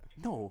said it.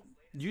 No,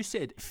 you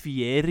said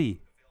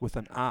Fieri with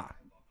an A.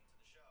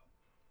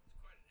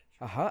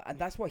 And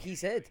that's what he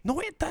said. No,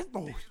 it does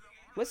no.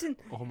 Listen.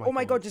 Oh Oh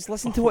my god, just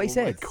listen to what he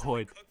said. Oh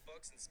my god.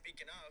 Cookbooks, and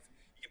speaking of,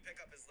 you can pick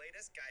up his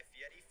latest, Guy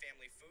Fieri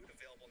Family Food,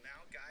 available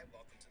now. Guy,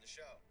 welcome to the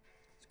show.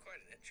 It's quite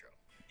an intro.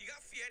 You got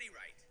Fieri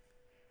right.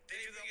 They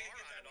do the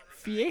R on it.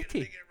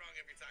 Fieri. They get it wrong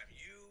every time.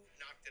 You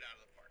knocked it out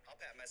of the park. I'll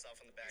pat myself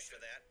on the back for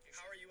that.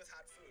 How are you with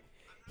hot food?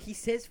 He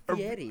says Are,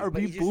 Fieri. are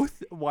but we he just- both?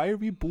 Why are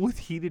we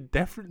both hearing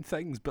different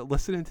things but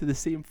listening to the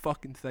same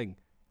fucking thing?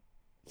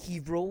 He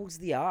rolls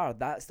the R.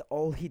 That's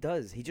all he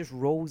does. He just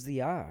rolls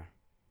the R.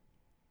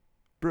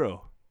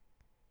 Bro.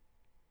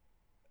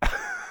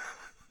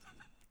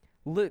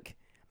 Look,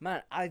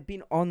 man, I've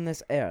been on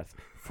this earth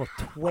for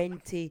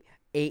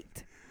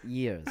 28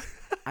 years.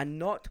 And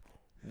not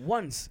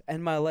once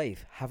in my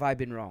life have I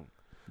been wrong.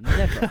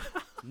 Never.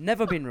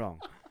 Never been wrong.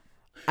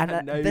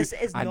 And now, this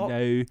is and not... now No,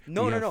 we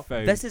no, have no.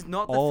 found This is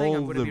not the all thing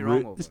I'm going to the be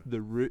wrong roots, over.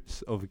 the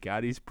roots of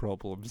Gary's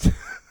problems.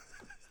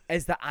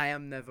 Is that I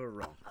am never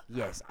wrong.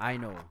 Yes, I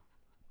know.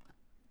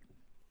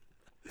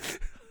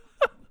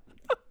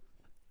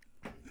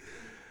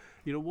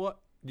 You know what?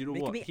 You know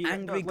Making what? me Here- no,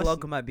 angry listen.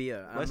 glug my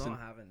beer. I'm listen.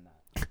 not having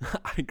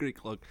that. Angry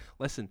Glug.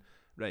 Listen,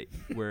 right,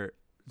 we're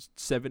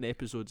 7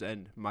 episodes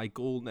in. My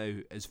goal now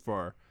is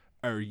for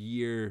our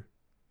year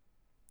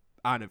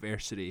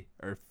anniversary,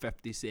 our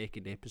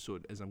 52nd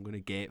episode, is I'm going to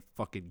get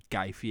fucking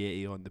Guy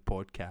Fieri on the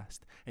podcast,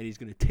 and he's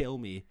going to tell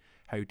me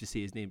how to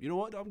say his name. You know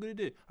what I'm going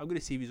to do? I'm going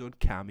to save his own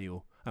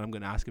Cameo, and I'm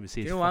going to ask him to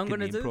say You his know what I'm fucking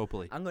gonna name do?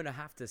 properly. I'm going to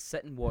have to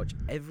sit and watch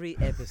every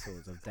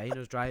episode of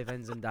Diners,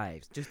 Drive-Ins and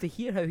Dives just to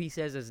hear how he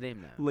says his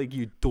name now. Like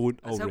you don't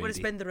That's how I'm going already. to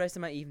spend the rest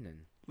of my evening.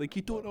 Like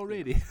you don't Well,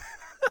 already.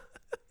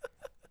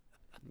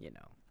 You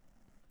know.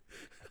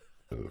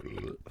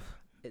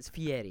 It's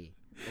Fieri,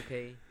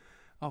 okay?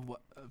 Oh,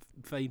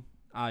 fine.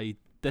 I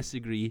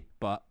disagree,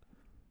 but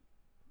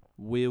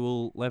we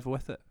will live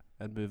with it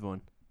and move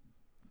on.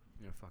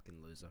 You're a fucking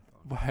loser.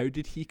 Well, how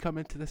did he come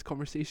into this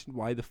conversation?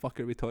 Why the fuck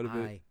are we talking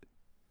about? Aye.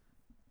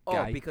 Oh,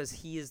 Guy. because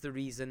he is the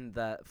reason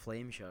that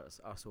flame shirts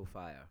are so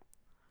fire.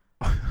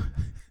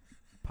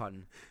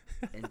 Pun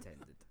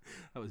intended.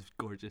 That was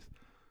gorgeous.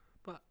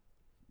 But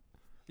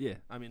yeah,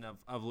 I mean,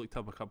 I've looked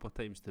up a couple of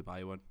times to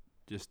buy one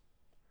just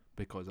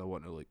because I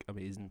want to look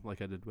amazing,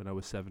 like I did when I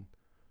was 7.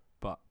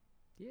 But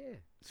Yeah.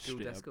 School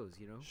Straight up. discos,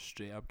 you know?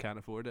 straight up can't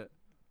afford it.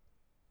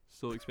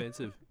 So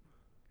expensive.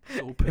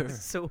 So poor.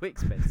 It's so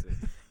expensive.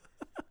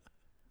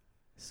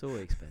 So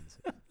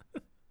expensive.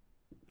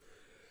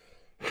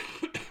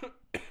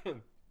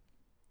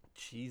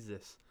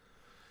 Jesus.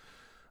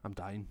 I'm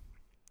dying.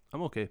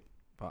 I'm okay,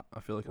 but I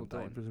feel like I'm Hold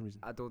dying on. for some reason.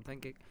 I don't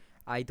think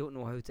I don't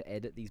know how to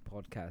edit these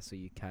podcasts, so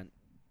you can't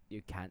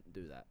do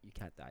that. You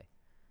can't die.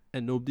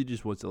 And nobody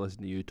just wants to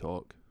listen to you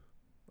talk.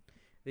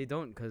 They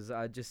don't, because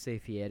I just say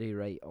Fieri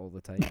right all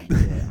the time.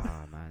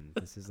 Oh man,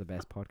 this is the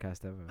best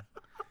podcast ever.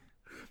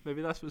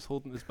 Maybe that's what's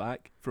holding us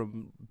back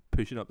from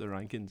pushing up the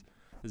rankings,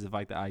 is the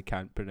fact that I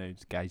can't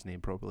pronounce Guy's name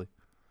properly.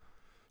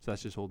 So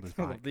that's just holding us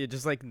back. You're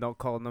just like not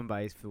calling them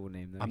by his full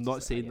name. I'm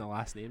not saying the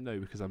last name now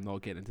because I'm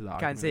not getting into that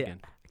Can't argument say it. again.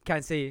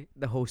 Can't say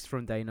the host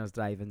from Diners,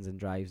 Drive-Ins and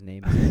Drives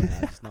name. I'm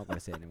just not gonna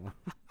say anymore.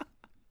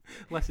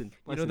 Listen,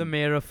 You know the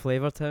mayor of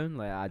Flavortown?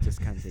 Like I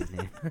just can't say his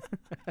name.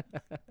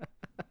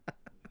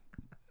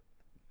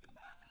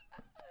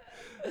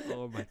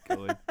 Oh my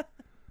god.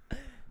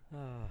 Oh,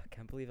 I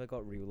can't believe I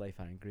got real life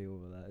angry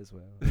over that as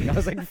well. Like, I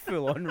was like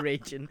full on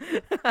raging.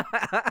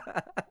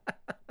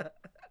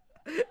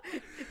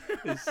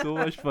 It's so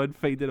much fun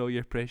finding all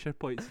your pressure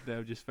points. Now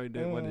I've just found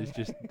out one is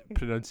just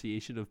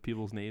pronunciation of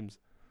people's names.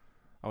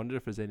 I wonder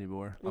if there's any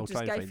more. Well, I'll just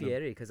try and Guy find them.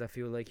 Fieri, because I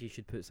feel like you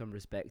should put some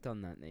respect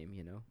on that name,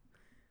 you know?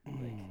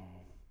 Like,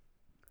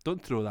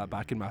 Don't throw that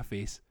back in my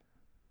face,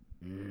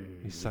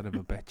 you son of a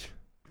bitch.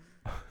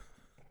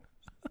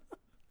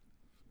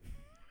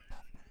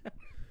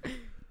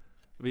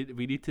 We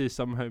need to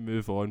somehow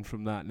move on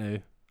from that now.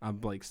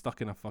 I'm like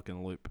stuck in a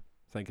fucking loop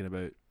thinking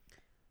about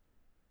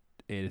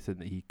anything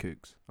that he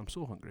cooks. I'm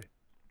so hungry.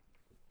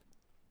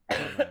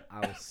 I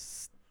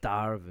was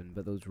starving,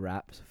 but those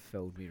wraps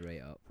filled me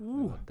right up. They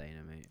Ooh. were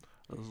dynamite.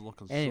 That was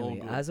looking Anyway,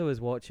 so good. as I was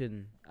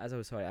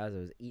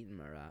eating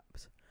my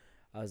wraps,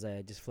 I was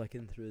just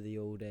flicking through the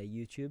old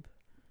YouTube,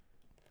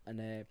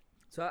 and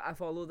so I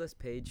follow this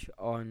page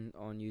on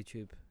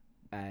YouTube,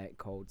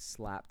 called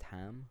Slapped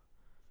Ham.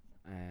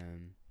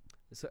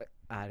 So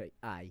I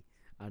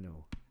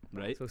know.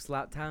 Right? So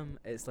Slapped Ham,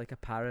 it's like a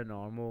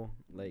paranormal,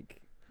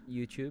 like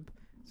YouTube.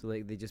 So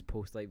like they just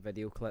post like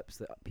video clips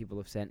that people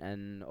have sent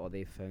in or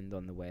they found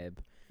on the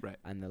web. Right.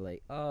 And they're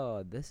like,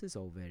 oh, this is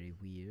all very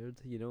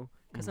weird, you know,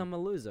 because Mhm. I'm a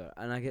loser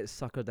and I get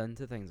suckered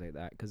into things like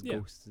that because Yeah.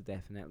 ghosts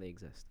definitely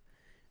exist.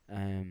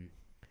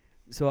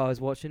 So I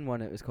was watching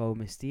one. It was called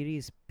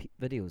Mysterious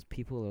Videos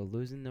People Are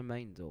Losing Their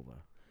Minds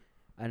Over.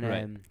 And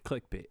Right.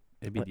 Clickbait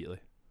immediately.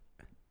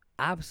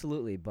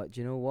 absolutely, but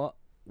do you know what?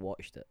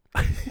 Watched it.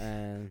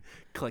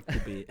 Click the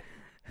bait.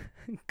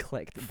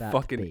 Clicked that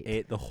Fucking bait.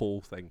 ate the whole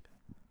thing.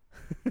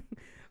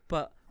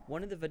 But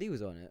one of the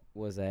videos on it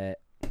was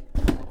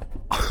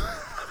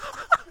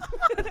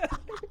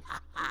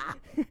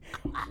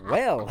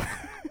well.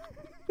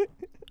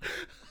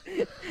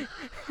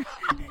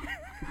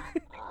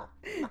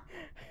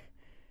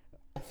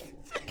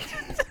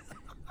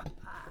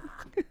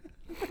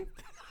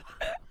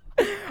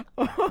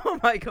 Oh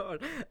my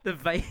god, the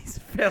vase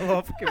fell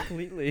off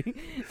completely.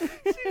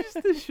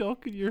 Just the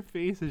shock in your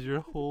face as your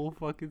whole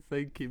fucking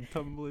thing came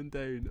tumbling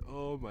down.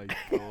 Oh my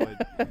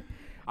god.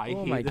 I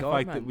Oh hate my the God,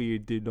 fact man. that we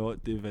do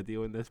not do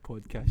video in this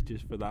podcast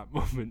just for that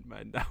moment,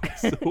 man. That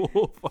was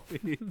so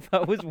funny.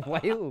 That was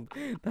wild.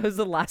 That was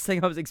the last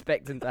thing I was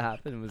expecting to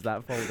happen was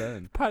that fall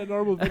down.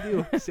 Paranormal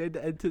video. Send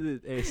it into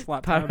the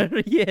slap cam.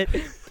 Yeah,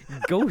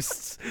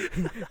 ghosts.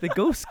 The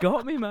ghosts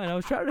got me, man. I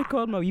was trying to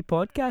record my wee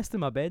podcast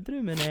in my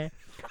bedroom, and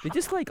they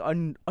just like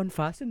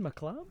unfastened my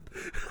clamp.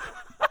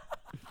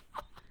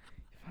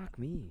 Fuck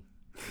me.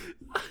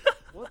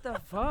 What the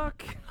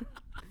fuck?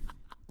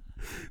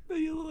 No,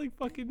 you look like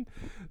fucking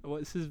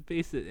what's his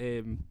face that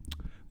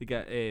they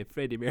got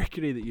Freddie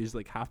Mercury that used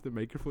like half the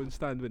microphone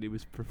stand when he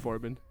was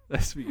performing.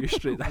 That's what you're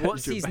straight. That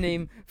What's is your his mic.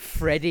 name?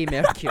 Freddie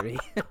Mercury.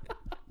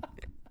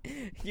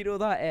 You know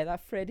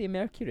that Freddie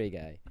Mercury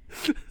guy.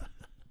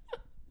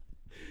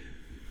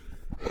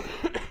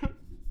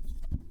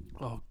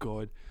 Oh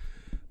god,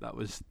 that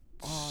was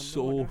Oh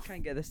so. no, I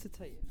can't get this to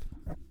tighten.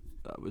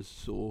 That was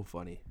so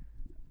funny.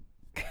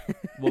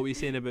 What were you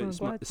saying about I'm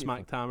glad you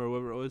Smack Tam or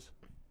whatever it was?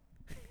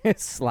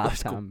 Slap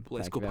Let's go, Tam.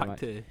 let's Thank go you very back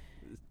to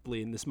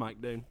playing the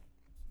SmackDown.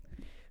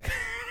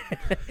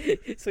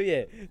 So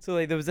yeah, so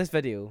like there was this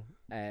video.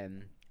 That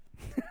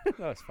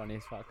was funny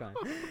as fuck, man.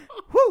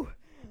 Woo.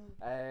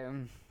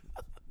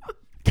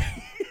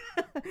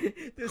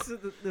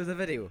 There's a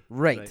video.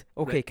 Right. Right,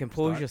 Okay, right,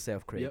 compose start.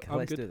 yourself, Craig. Yep, I'm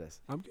Let's good. do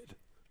this. I'm good.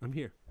 I'm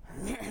here.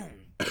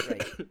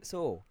 Right.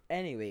 So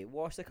anyway,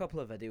 watched a couple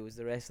of videos.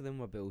 The rest of them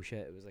were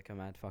bullshit. It was like a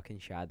mad fucking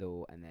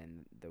shadow, and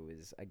then there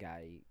was a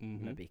guy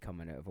Mhm. maybe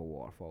coming out of a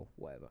waterfall.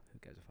 Whatever. Who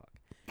gives a fuck?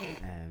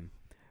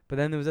 But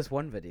then there was this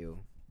one video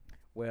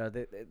where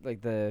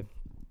the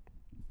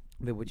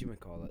what you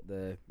call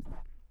it,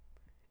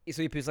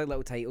 so he puts like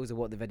little titles of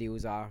what the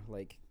videos are,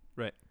 like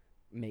Right.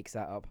 makes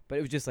that up. But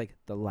it was just like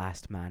the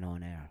last man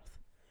on earth,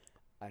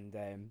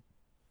 and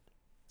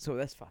so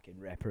this fucking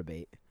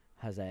reprobate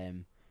has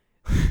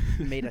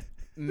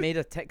made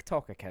a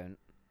TikTok account,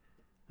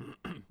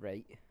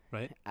 right?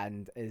 Right.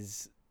 And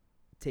is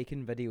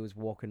taking videos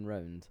walking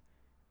round,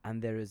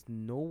 and there is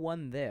no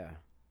one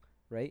there,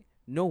 right?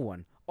 No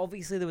one.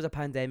 Obviously, there was a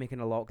pandemic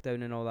and a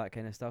lockdown and all that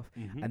kind of stuff,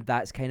 Mhm. and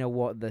that's kind of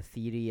what the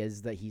theory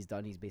is that he's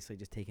done. He's basically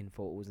just taking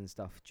photos and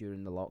stuff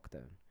during the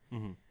lockdown.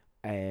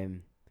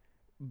 Mhm.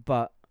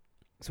 But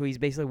so he's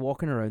basically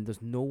walking around.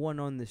 There's no one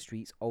on the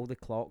streets. All the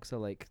clocks are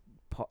like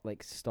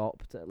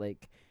stopped at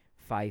like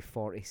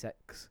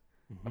 5:46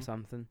 or Mhm.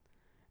 something.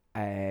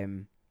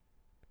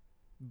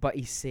 But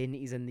he's saying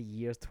he's in the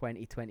year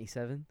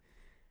 2027.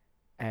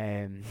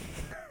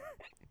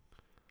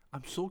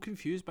 I'm so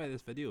confused by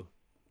this video.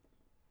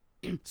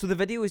 So the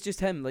video is just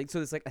him. Like, so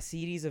there's like a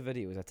series of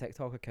videos, a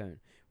TikTok account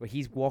where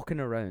he's walking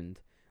around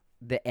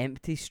the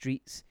empty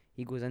streets.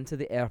 He goes into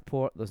the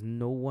airport. There's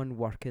no one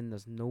working.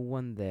 There's no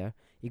one there.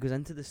 He goes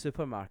into the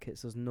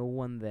supermarkets. There's no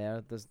one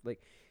there. There's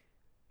like,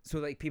 so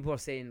like people are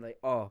saying like,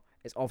 oh,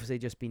 it's obviously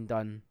just been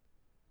done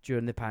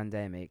during the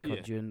pandemic or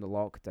Yeah. during the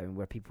lockdown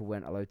where people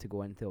weren't allowed to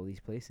go into all these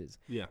places.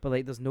 Yeah. But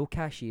like, there's no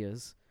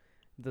cashiers.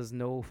 There's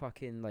no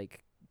fucking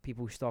like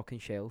people stocking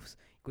shelves.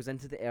 He goes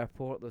into the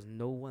airport. There's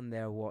no one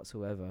there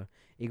whatsoever.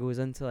 He goes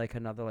into like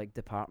another like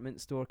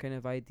department store kind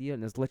of idea,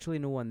 and there's literally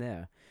no one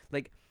there.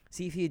 Like,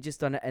 see if he had just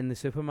done it in the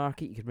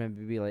supermarket, you could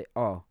maybe be like,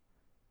 oh,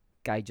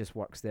 guy just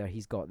works there.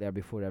 He's got there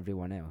before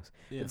everyone else.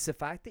 Yeah. But it's the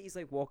fact that he's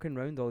like walking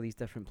around all these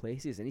different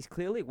places, and he's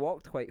clearly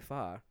walked quite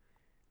far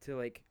to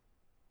like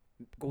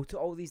go to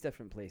all these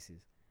different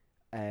places.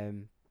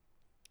 And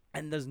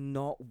there's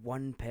not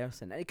one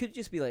person. And it could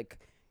just be like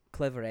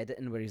clever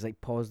editing where he's like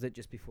paused it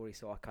just before he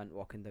saw a cunt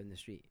walking down the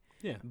street.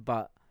 Yeah.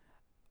 But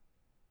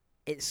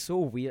it's so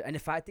weird. And the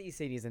fact that he's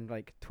saying he's in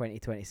like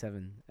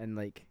 2027 and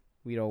like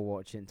we're all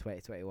watching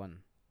 2021,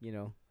 you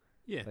know?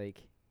 Yeah.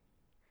 Like,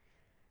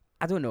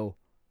 I don't know.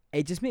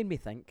 It just made me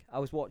think. I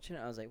was watching it,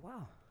 I was like,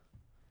 wow,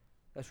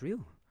 that's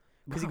real.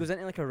 Because he Wow. goes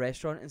into like a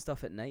restaurant and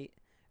stuff at night,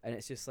 and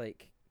it's just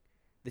like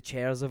the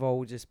chairs have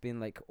all just been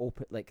like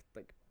open, like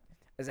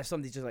as if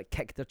somebody just like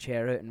kicked their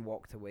chair out and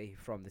walked away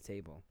from the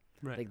table.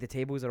 Right. Like the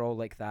tables are all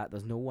like that.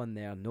 There's no one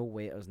there, no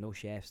waiters, no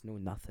chefs, no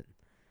nothing.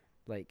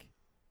 Like,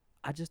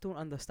 I just don't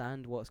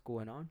understand what's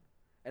going on.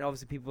 And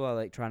obviously people are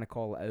like trying to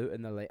call it out,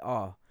 and they're like,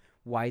 oh,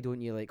 why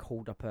don't you like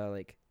hold up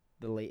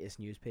the latest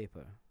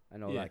newspaper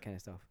and all Yeah. that kind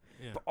of stuff.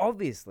 Yeah. But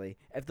obviously,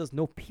 if there's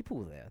no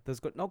people there,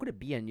 there's not going to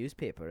be a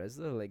newspaper, is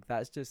there? Like,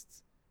 that's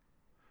just...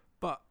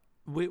 But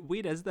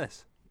where is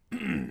this?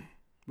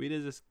 Where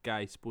is this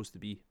guy supposed to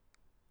be?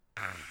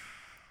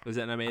 Is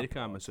it in America,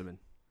 I'm assuming?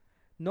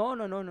 No.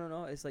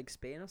 It's like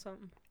Spain or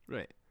something.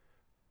 Right.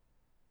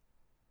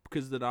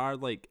 Because there are,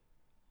 like,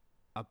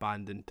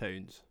 abandoned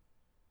towns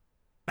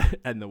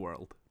in the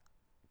world.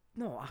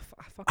 No, I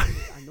fucking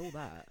I know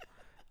that.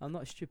 I'm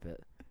not stupid.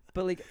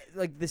 But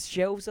like the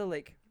shelves are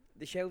like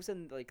the shelves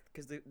and like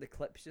because the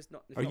clip's just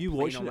not. it's Are not you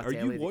playing watching on it? my Are you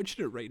telly.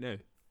 watching it right now?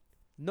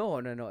 No.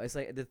 It's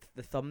like the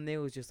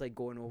thumbnail is just like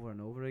going over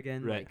and over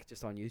again, Right. like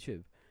just on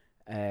YouTube.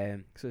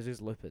 So it's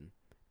just looping,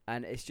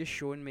 and it's just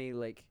showing me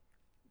like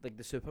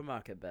the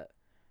supermarket bit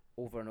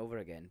over and over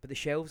again. But the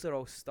shelves are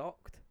all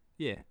stocked.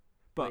 Yeah.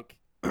 But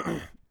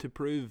Like,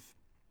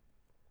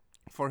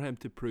 for him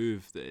to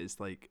prove that it's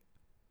like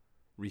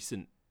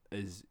recent,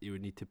 is he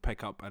would need to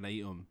pick up an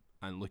item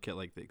and look at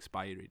like the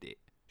expiry date,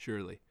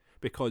 surely,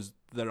 because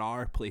there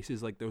are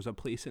places, like there was a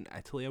place in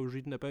Italy I was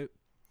reading about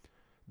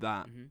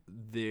that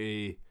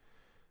the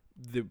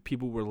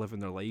people were living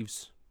their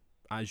lives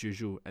as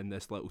usual in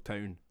this little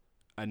town,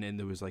 and then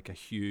there was like a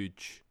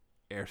huge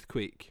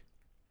earthquake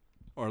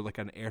or like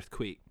an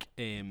earthquake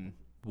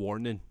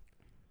warning,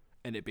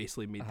 and it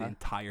basically made the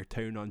entire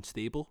town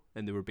unstable,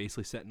 and they were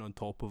basically sitting on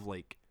top of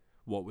like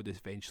what would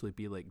eventually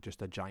be like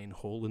just a giant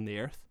hole in the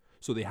earth,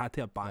 so they had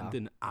to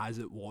abandon as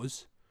it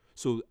was,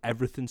 so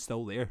everything's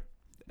still there.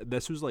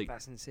 This was like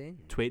that's insane.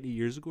 20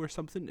 years ago or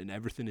something, and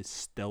everything is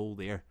still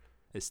there.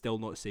 It's still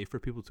not safe for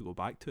people to go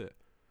back to it,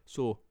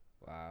 so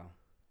Wow.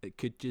 it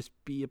could just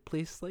be a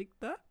place like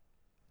that.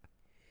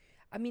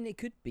 I mean, it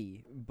could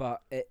be,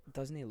 but it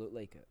doesn't look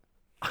like it.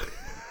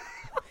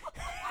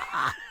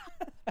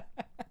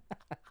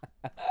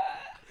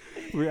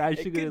 We're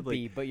actually It gonna could like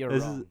be, but you're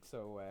this wrong.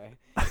 So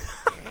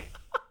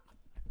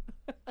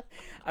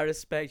I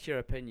respect your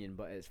opinion,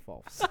 but it's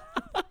false.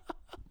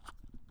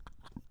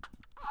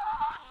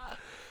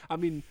 I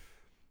mean,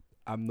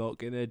 I'm not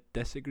gonna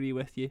disagree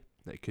with you.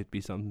 It could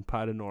be something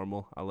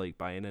paranormal. I like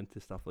buying into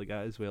stuff like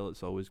that as well.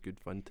 It's always good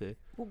fun to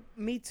Well,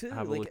 me too.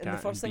 have a Like, look and at.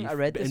 the first and thing be I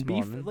read f- this and be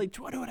f- morning, like,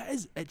 do you know what it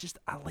is? It just,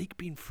 I like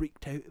being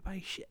freaked out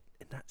by shit,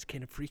 and that's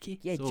kind of freaky.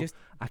 yeah, So just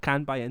I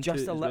can buy into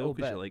just it a as little well,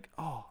 'cause bit. you're like,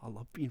 oh, I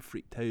love being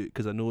freaked out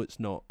because I know it's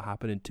not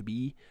happening to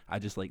me. I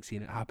just like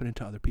seeing it happening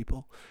to other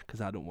people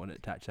because I don't want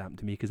it to actually happen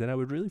to me, because then I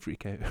would really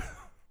freak out.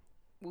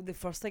 well, the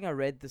first thing I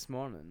read this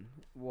morning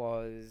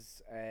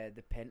was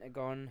the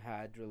Pentagon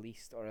had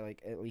released, or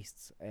like at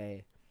least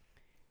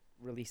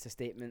released a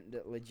statement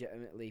that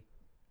legitimately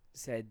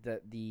said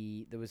that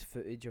there was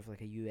footage of like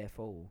a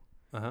UFO.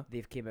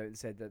 They've came out and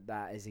said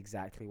that is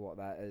exactly what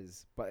that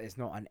is, but it's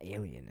not an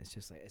alien. It's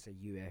just like it's a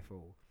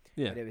UFO.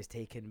 Yeah. And it was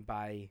taken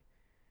by,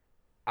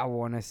 I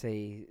want to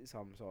say,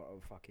 some sort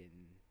of fucking,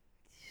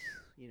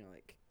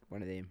 like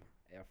one of them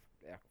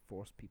Air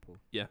Force people.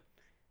 Yeah.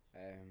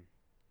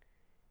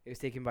 It was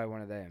taken by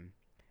one of them,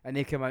 and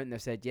they come out and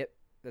they've said, "Yep,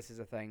 this is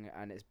a thing,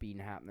 and it's been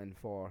happening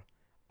for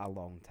a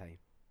long time."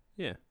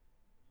 Yeah.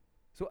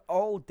 So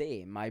all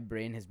day, my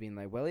brain has been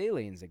like, "Well,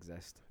 aliens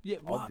exist." Yeah.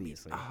 Well,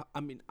 Obviously. I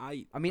mean,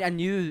 I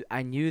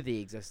knew they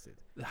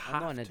existed. they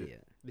I'm not an have to.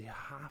 idiot. They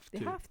have They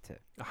to. have to.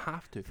 I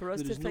have to. For us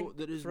There to is think-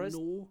 there is for us-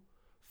 no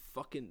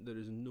fucking, there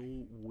is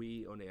no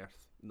way on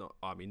earth, not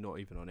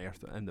even on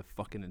earth, in the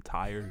fucking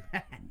entire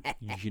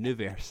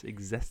universe,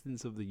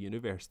 existence of the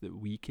universe, that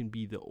we can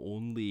be the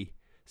only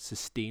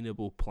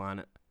sustainable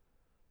planet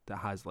that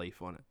has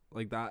life on it.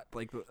 Like that,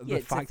 like Yeah,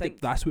 the to fact think-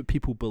 that that's what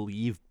people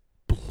believe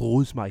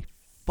blows my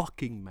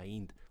fucking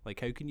mind. Like,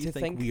 how can you To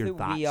think we're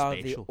that we are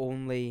special? the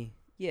only,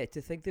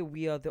 to think that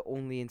we are the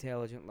only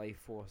intelligent life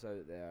force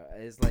out there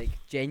is like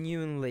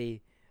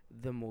genuinely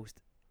the most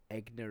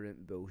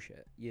ignorant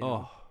bullshit. You know,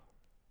 Oh,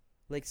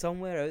 like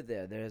somewhere out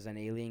there is an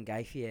alien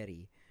Guy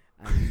Fieri,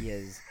 and he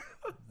is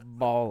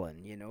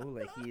balling.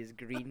 Like he is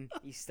green.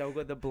 He's still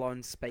got the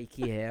blonde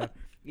spiky hair.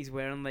 He's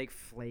wearing like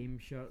flame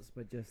shirts,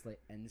 but just like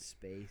in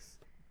space.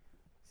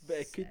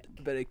 Sick.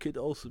 but it could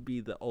also be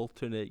the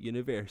alternate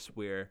universe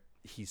where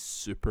he's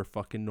super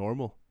fucking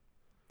normal.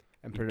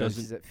 And he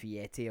pronounces it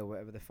Fieti or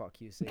whatever the fuck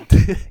you say.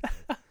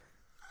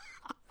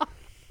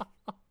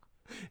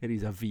 And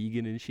he's a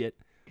vegan and shit.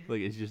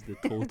 Like, it's just the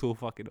total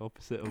fucking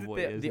opposite of what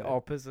it is. the now.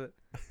 opposite.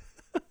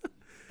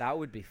 That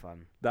would be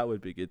fun. That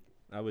would be good.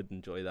 I would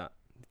enjoy that.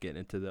 Getting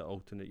into the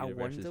alternate I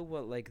universes. wonder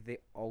what like the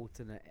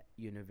alternate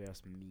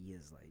universe me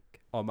is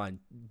like. Oh man,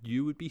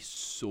 you would be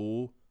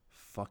so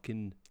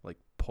fucking like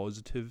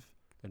positive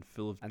and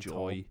full of And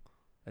joy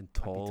and I'd be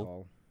tall,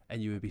 tall.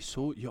 and you would be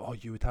so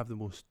you would have the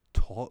most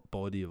taut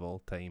body of all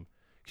time.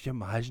 Could you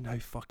imagine how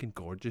fucking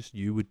gorgeous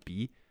you would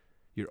be?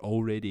 You're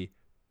already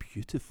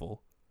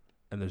beautiful,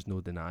 and there's no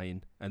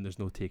denying, and there's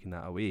no taking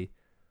that away.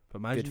 But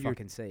imagine Good your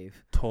fucking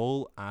save.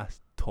 taut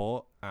ass,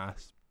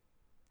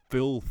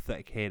 full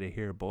thick head of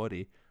hair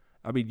body.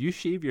 I mean, you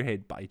shave your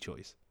head by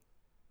choice.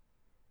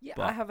 Yeah,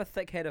 But- I have a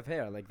thick head of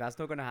hair. Like that's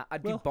not gonna.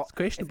 I'd Well, be it's if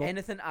questionable.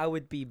 anything, I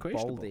would be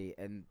Questionable. baldy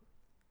and.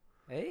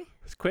 Eh?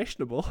 It's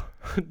questionable.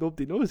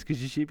 Nobody knows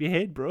because you shave your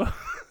head, bro.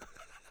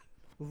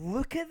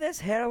 Look at this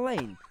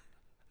hairline.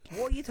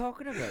 What are you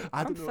talking about?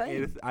 I don't I'm know fine.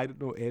 anything. I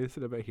don't know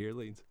anything about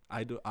hairlines.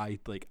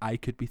 I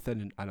could be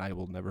thin and I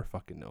will never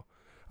fucking know.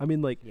 I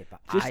mean, like, Yeah, but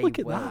just I look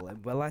at will. that.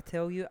 And will I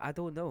tell you? I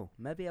don't know.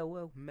 Maybe I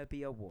will.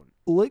 Maybe I won't.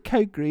 look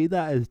how grey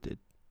that is, dude.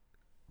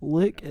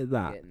 Look No, at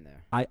that. Getting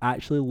there. I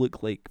actually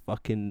look like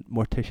fucking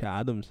Morticia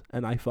Adams,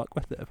 and I fuck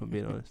with it if I'm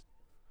being honest.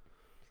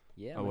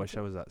 Yeah. I wish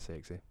I was that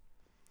sexy.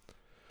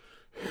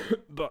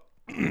 But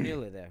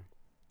nearly there.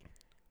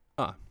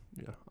 yeah,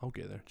 I'll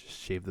get there. Just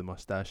shave the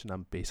mustache, and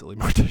I'm basically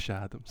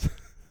Morticia Adams.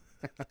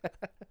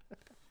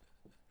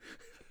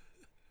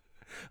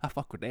 I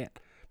fuck with that.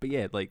 But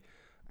yeah, like,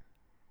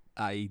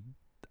 I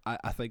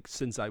think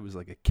since I was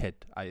like a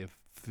kid, I have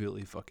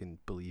fully fucking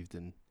believed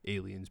in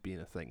aliens being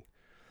a thing.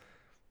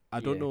 I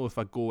don't Yeah. know if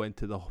I go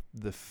into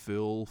the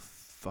full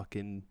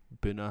fucking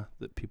boona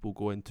that people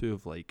go into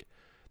of like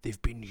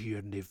they've been here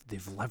and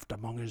they've lived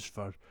among us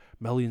for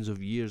millions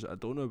of years. I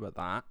don't know about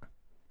that.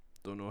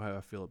 Don't know how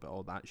I feel about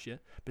all that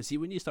shit. But see,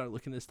 when you start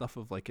looking at stuff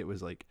of like it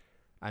was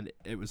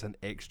an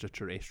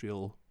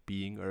extraterrestrial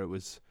being, or it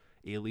was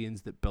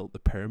aliens that built the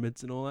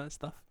pyramids and all that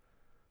stuff.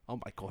 Oh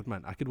my god,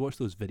 man! I could watch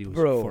those videos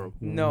Bro, for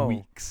no.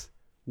 weeks.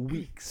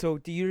 Weeks. So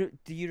do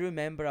you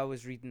remember I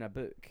was reading a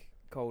book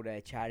called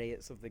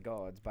Chariots of the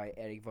Gods by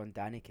Eric von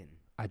Daniken?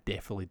 I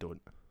definitely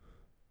don't.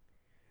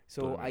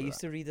 So Don't I remember used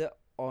to read it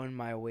on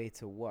my way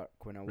to work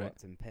when I Right.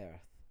 worked in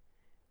Perth.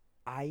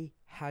 I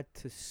had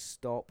to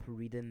stop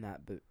reading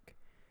that book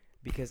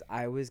because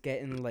I was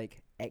getting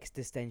like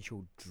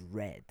existential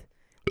dread.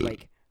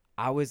 Like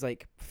I was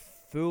like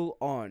full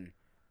on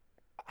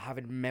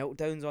having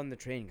meltdowns on the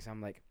train because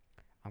I'm like,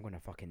 I'm gonna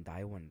fucking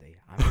die one day.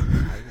 I'm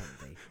gonna die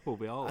one day. Well,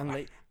 we all. And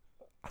like,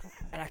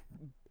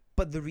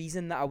 but the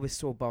reason that I was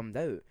so bummed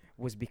out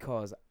was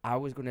because I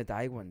was gonna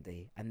die one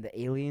day, and the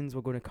aliens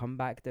were gonna come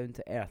back down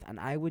to Earth, and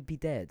I would be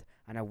dead,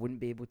 and I wouldn't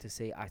be able to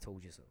say "I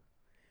told you so."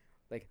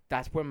 Like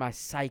that's where my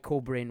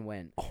psycho brain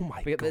went. oh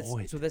my But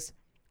god.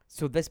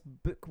 So this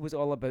book was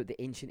all about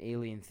the ancient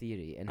alien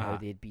theory and how Ah.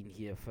 they'd been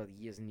here for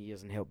years and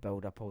years and helped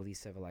build up all these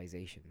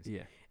civilizations.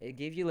 Yeah. It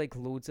gave you like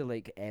loads of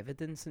like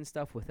evidence and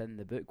stuff within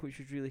the book, which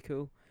was really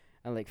cool,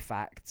 and like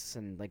facts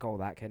and like all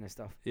that kind of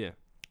stuff. Yeah.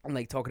 And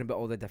like talking about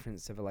all the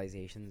different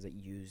civilizations that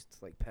used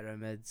like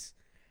pyramids,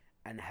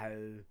 and how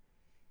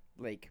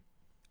like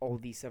all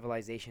these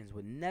civilizations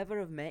would never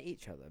have met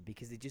each other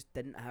because they just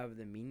didn't have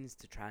the means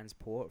to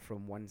transport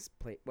from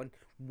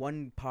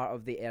one part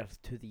of the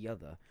earth to the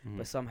other,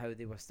 but somehow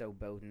they were still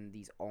building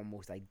these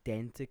almost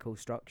identical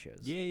structures.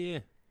 Yeah.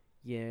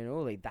 You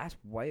know, like that's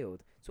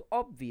wild. So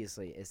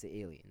obviously it's the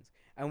aliens.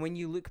 And when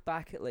you look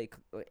back at like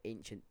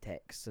ancient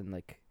texts and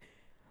like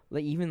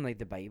even like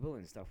the Bible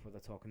and stuff, where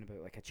they're talking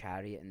about like a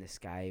chariot in the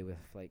sky with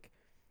like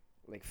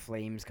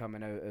flames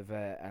coming out of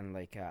it and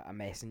like a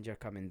messenger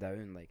coming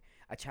down, like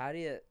a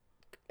chariot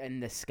in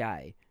the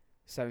sky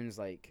sounds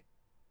like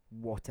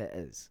what it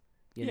is,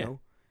 you Yeah. know?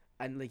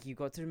 And like you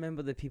got to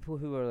remember the people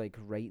who are like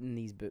writing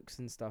these books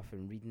and stuff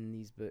and reading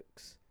these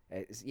books,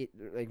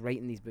 like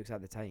writing these books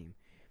at the time.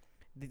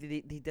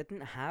 They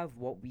didn't have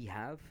what we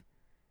have.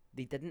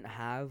 They didn't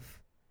have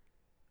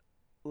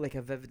like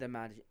a vivid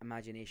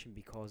imagination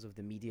because of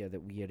the media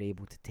that we are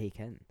able to take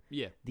in.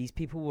 Yeah. These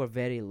people were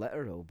very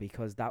literal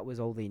because that was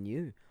all they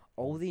knew.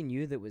 All they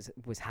knew that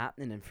was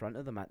happening in front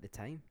of them at the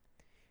time.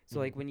 So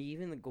like when you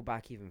even go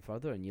back even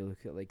further and you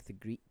look at like the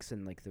Greeks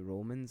and like the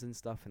Romans and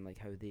stuff and like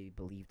how they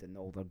believed in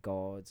all their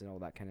gods and all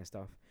that kind of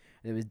stuff.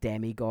 And there was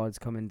demigods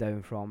coming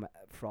down from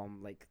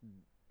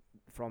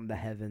the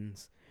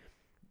heavens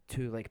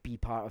to like be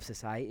part of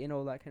society and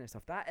all that kind of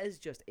stuff. That is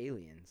just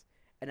aliens,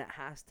 and it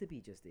has to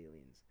be just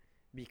aliens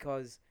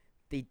because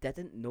they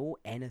didn't know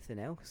anything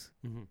else.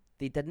 Mm-hmm.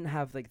 They didn't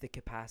have like the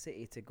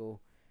capacity to go,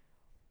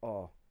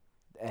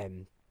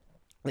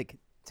 like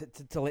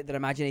to let their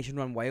imagination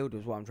run wild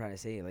was what I'm trying to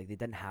say. Like they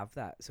didn't have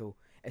that. So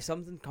if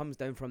something comes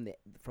down from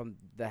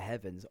the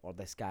heavens or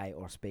the sky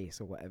or space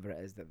or whatever it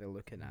is that they're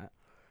looking at,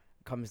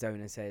 comes down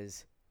and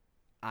says,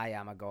 "I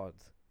am a god,"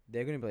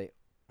 they're gonna be like,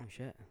 "Oh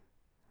shit,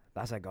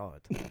 that's a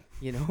god,"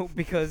 you know,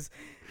 because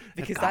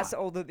that's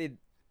all that they.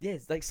 Yeah,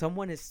 it's like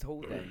someone has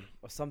told them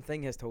or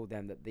something has told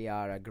them that they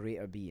are a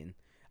greater being.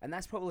 And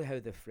that's probably how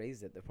they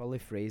phrased it. They probably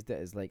phrased it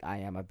as like, I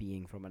am a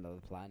being from another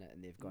planet.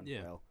 And they've gone,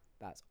 Yeah. well,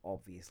 that's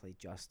obviously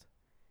just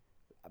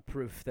a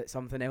proof that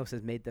something else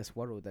has made this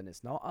world and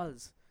it's not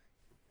us.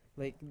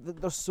 Like,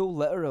 they're so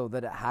literal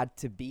that it had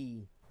to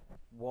be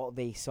what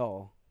they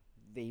saw.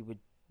 They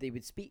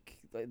would speak.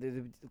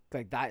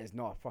 Like that is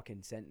not a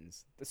fucking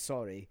sentence.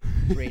 Sorry,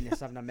 brain is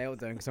having a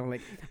meltdown because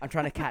I'm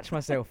trying to catch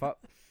myself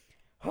up.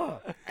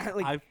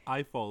 Like,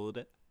 I followed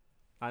it.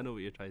 I know what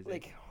you're trying to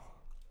say.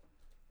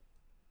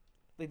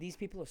 Like these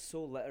people are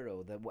so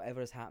literal that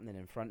whatever is happening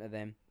in front of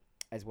them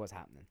is what's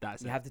happening.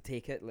 That's you it. have to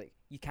take it like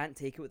you can't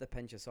take it with a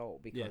pinch of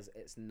salt because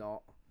it's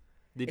not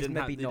They it's didn't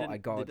maybe have, they not didn't, a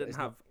god. They didn't it's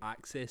have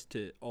access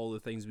to all the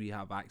things we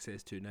have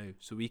access to now,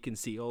 so we can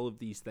see all of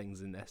these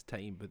things in this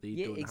time, but they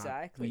Yeah, don't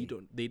exactly. have. We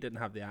don't. They didn't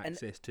have the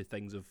access to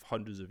things of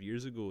hundreds of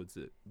years ago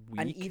that we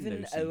and can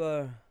even now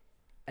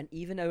see.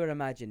 even our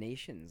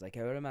imaginations, like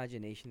our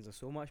imaginations are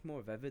so much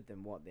more vivid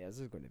than what theirs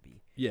is going to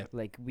be. Yeah,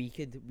 Like we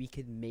could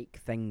make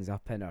things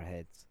up in our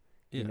heads,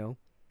 Yeah. you know,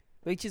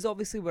 which is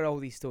obviously where all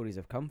these stories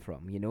have come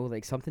from. You know,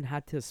 like something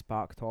had to have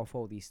sparked off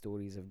all these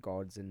stories of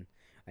gods and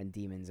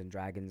demons and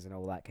dragons and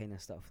all that kind of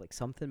stuff. Like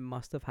something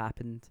must have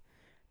happened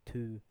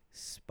to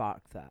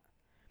spark that,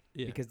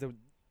 yeah, because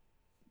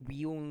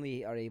we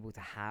only are able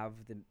to have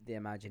the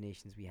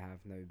imaginations we have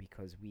now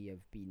because we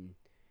have been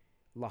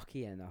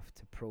lucky enough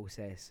to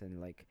process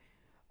and like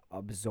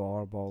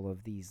absorb all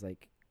of these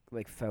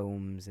like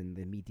films and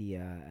the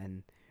media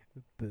and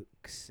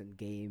books and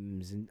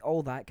games and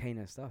all that kind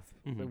of stuff.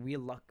 Mhm.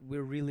 But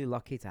we're really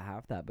lucky to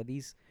have that. But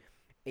these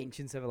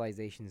ancient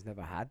civilizations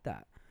never had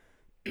that.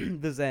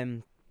 There's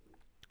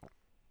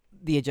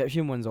the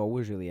Egyptian one's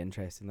always really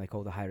interesting, like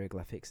all the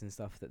hieroglyphics and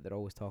stuff that they're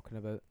always talking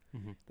about.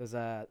 Mhm. There's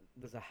a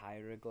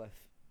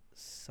hieroglyph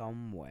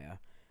somewhere.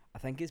 I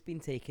think it's been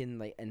taken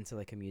like into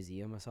like a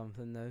museum or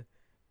something now.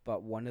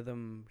 But one of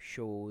them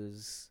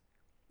shows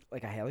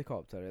like a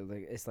helicopter.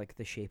 Like it's like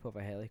the shape of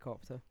a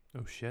helicopter.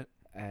 Oh shit.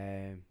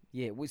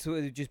 Yeah. So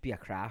it would just be a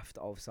craft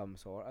of some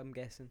sort, I'm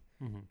guessing.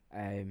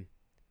 Mhm.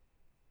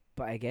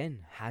 But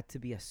again, had to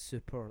be a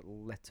super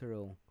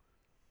literal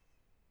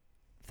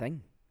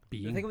thing.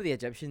 The thing with the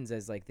Egyptians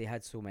is like they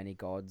had so many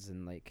gods,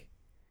 and like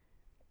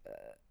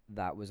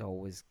that was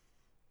always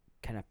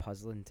kind of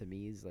puzzling to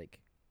me. Is like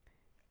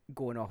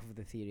going off of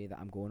the theory that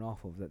I'm going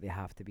off of, that they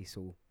have to be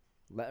so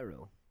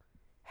literal.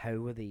 How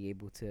were they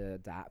able to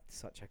adapt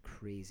such a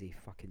crazy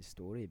fucking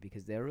story?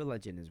 Because their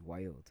religion is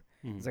wild.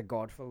 Mhm. There's a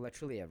god for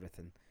literally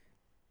everything.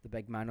 The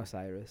big man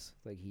Osiris,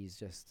 like he's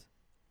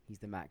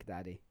the Mac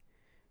Daddy.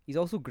 He's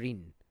also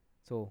green,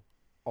 so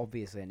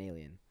obviously an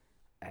alien.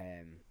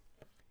 And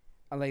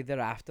like their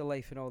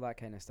afterlife and all that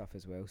kind of stuff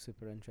as well,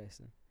 super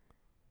interesting.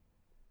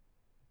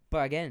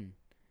 But again,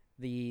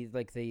 the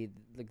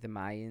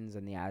Mayans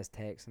and the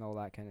Aztecs and all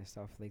that kind of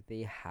stuff, like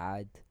they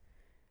had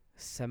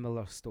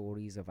similar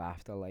stories of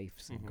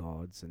afterlives and Mhm.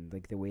 gods, and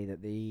like the way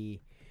that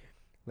they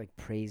like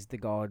praised the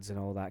gods and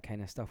all that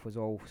kind of stuff was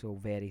also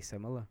very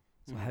similar.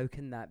 So Mhm. how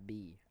can that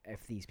be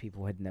if these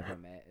people had never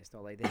met? It's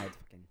not like they had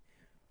fucking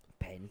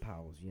pen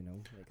pals, you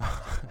know? Like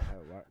that's just not how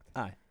it worked.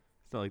 Aye.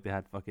 It's not like they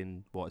had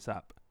fucking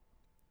WhatsApp.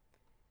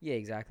 Yeah,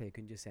 exactly. You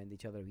can just send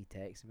each other a wee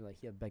text and be like,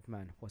 "Here, big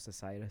man, what's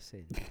Osiris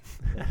saying?"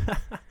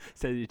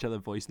 Send each other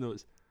voice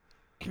notes.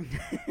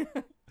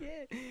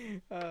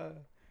 Yeah.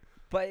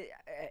 But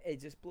it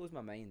just blows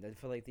my mind. And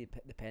for like the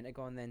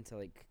Pentagon then to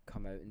like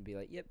come out and be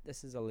like, "Yep,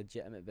 this is a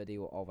legitimate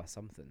video of a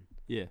something."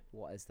 Yeah.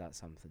 What is that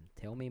something?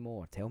 Tell me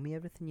more. Tell me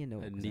everything you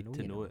know. I 'cause need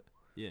to you know it.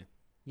 Yeah.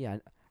 Yeah,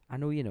 I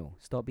know you know.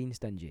 Stop being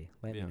stingy.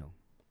 Let Yeah. me know.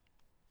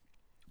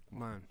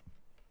 Man.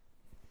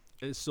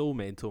 It's so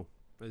mental.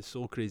 It's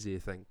so crazy to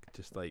think.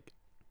 Just like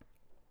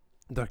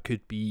there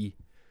could be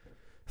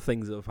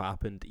things that have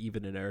happened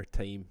even in our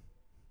time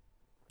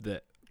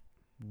that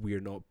we're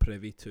not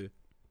privy to.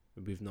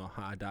 We've not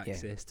had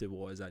access to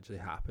what has actually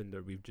happened,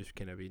 or we've just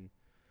kind of been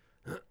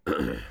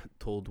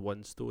told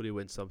one story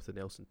when something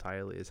else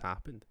entirely has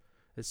happened.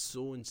 It's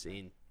so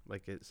insane.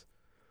 Like it's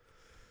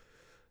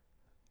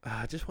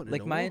I just want to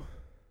Like know.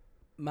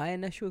 my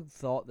initial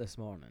thought this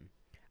morning,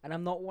 and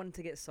I'm not one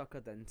to get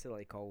suckered into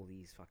like all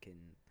these fucking.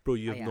 Bro,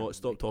 you I have am, not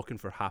stopped like- talking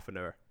for half an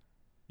hour.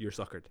 You're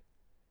suckered.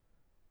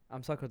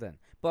 I'm suckered in.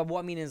 But what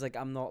I mean is like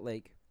I'm not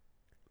like.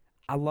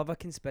 I love a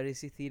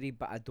conspiracy theory,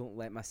 but I don't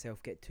let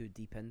myself get too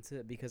deep into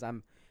it because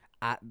I'm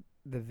at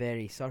the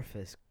very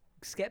surface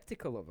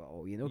skeptical of it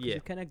all, you know? Because Yeah.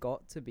 you've kind of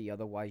got to be,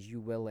 otherwise you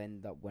will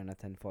end up wearing a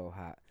tinfoil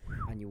hat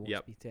and you won't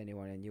Yep. speak to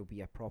anyone and you'll be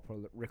a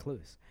proper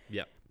recluse.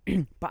 Yep.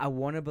 But I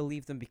want to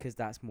believe them because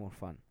that's more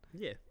fun.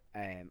 Yeah.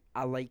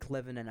 I like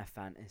living in a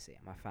fantasy.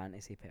 I'm a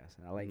fantasy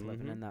person. I like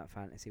living Mhm. in that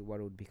fantasy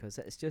world because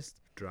it's just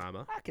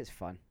Drama. like it's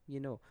fun, you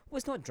know. Well,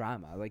 it's not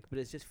drama, like, but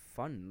it's just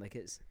fun. Like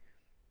it's.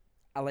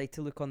 I like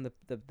to look on the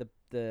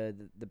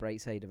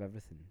bright side of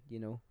everything, you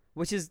know,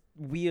 which is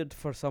weird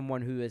for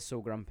someone who is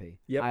so grumpy.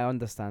 Yep. I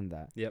understand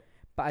that. Yep.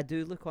 But I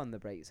do look on the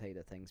bright side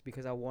of things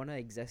because I want to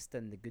exist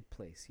in the good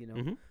place, you know.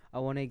 Mm-hmm. I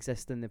want to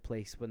exist in the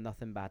place where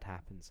nothing bad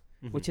happens,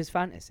 Mm-hmm. which is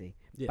fantasy.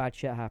 Yeah. Bad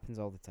shit happens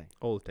all the time.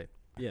 all the time.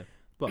 Yeah.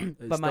 But it's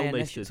But my still nice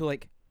initial, to. so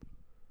like.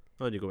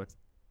 On you go, man.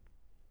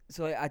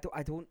 So I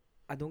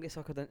don't get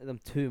suckered into them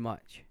too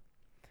much.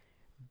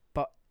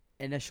 But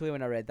initially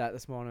when I read that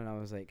this morning, I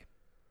was like,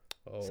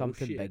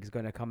 something big's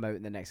gonna come out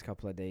in the next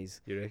couple of days,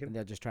 You and reckon?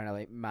 they're just trying to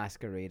like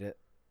masquerade it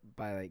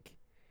by like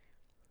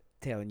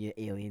telling you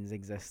aliens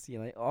exist.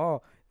 You're like,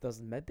 oh, there's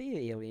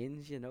maybe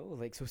aliens, you know,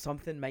 like so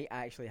something might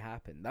actually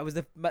happen. That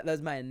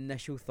was my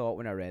initial thought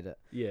when I read it.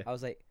 Yeah. I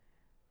was like,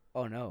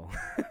 oh no,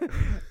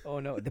 oh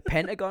no, the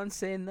Pentagon's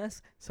saying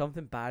this.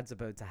 Something bad's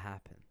about to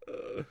happen.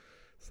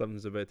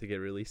 Something's about to get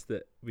released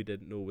that we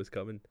didn't know was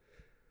coming.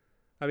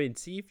 I mean,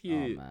 see if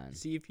you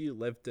man.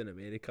 lived in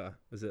America.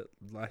 Was it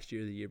last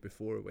year or the year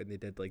before when they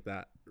did like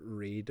that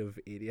raid of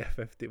Area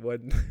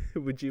 51?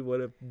 Would you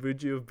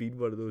have been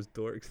one of those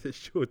dorks that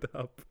showed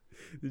up?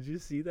 Did you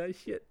see that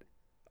shit?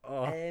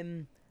 Oh,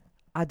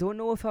 I don't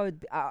know if I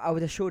would. I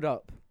would have showed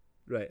up,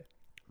 right.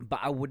 but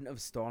I wouldn't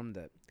have stormed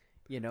it.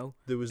 You know,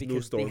 There was no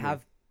because storming. they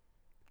have.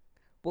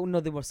 Well,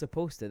 no, they were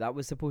supposed to. That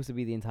was supposed to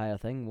be the entire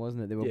thing,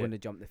 wasn't it? They were Yeah. going to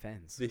jump the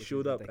fence. They which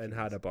showed is up and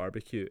had ridiculous. a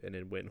barbecue and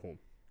then went home.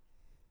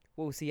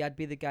 Well, see, I'd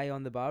be the guy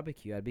on the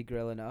barbecue. I'd be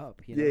grilling it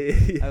up. You know?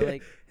 Yeah. I would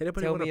like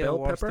Anybody tell want a me bell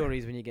war pepper?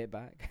 stories when you get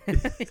back.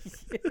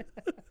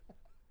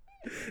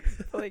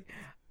 Like,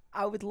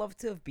 I would love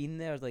to have been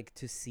there, like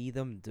to see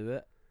them do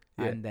it,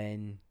 Yeah. and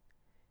then,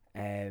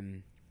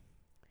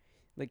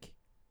 like,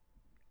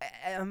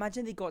 I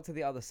imagine they got to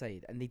the other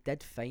side and they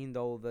did find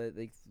all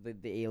the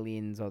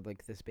aliens or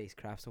like the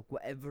spacecrafts or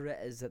whatever it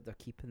is that they're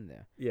keeping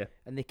there, Yeah.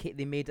 and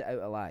they made it out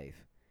alive.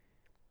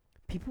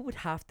 People would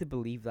have to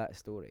believe that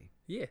story.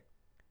 Yeah.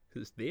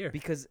 'Cause it's there.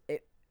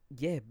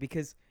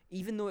 Because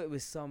even though it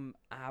was some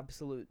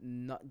absolute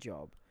nut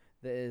job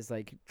that is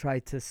like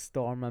tried to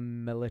storm a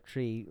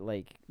military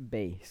like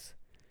base,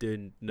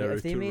 Doing Yeah,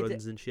 if they Naruto made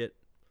runs and shit.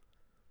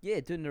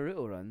 doing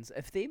Naruto runs,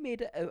 if they made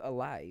it out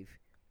alive,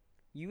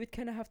 you would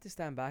kind of have to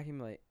stand back and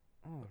be like,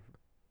 oh,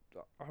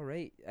 all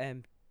right,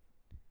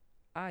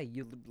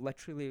 you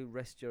literally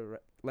risked your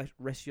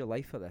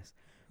life for this.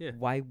 Yeah.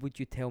 Why would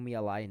you tell me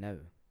a lie now?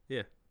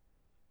 Yeah.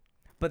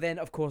 But then,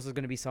 of course, there's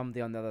going to be somebody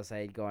on the other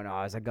side going,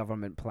 oh, it's a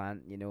government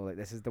plant, you know, like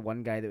this is the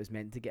one guy that was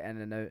meant to get in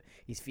and out.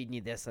 He's feeding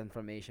you this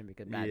information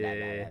because blah, blah, blah,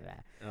 Yeah. blah,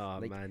 blah. Oh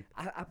Like, man.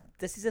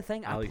 This is the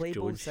thing. Alex I play both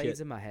Jones sides shit.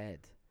 in my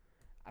head.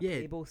 I Yeah,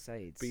 play both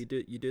sides.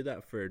 But you do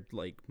that for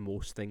like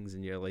most things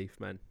in your life,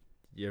 man.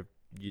 You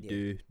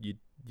Yeah.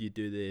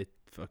 do the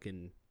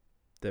fucking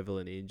devil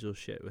and angel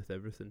shit with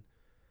everything.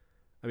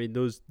 I mean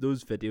those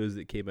videos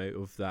that came out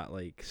of that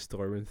like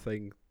storming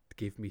thing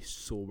gave me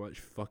so much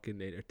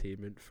fucking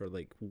entertainment for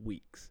like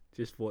weeks.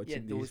 Just Yeah,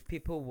 watching those these.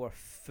 people were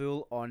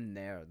full on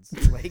nerds.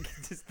 Like,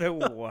 just the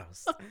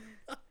worst.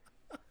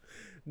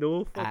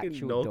 No fucking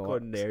actual knock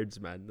on dorks. nerds,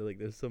 man. Like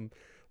there's some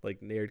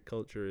like nerd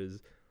culture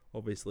is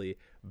obviously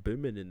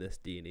booming in this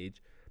day and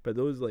age. But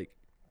those like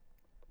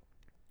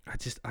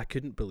I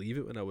couldn't believe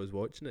it when I was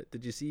watching it.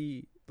 Did you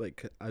see,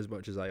 like, as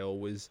much as I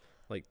always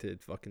like to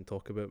fucking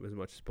talk about him as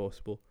much as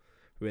possible,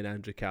 when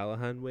Andrew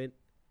Callahan went?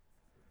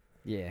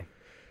 Yeah.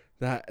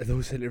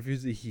 Those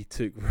interviews that he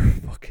took were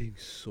fucking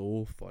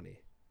so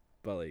funny.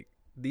 But like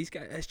these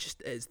guys,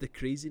 it's the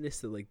craziness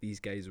that like these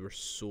guys were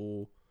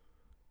so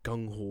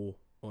gung ho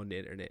on the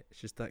internet. It's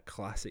just that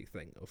classic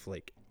thing of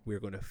like, we're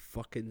gonna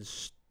fucking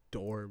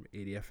storm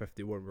Area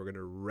 51. We're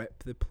gonna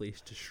rip the place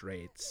to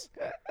shreds,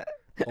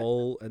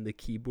 all in the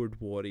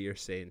keyboard warrior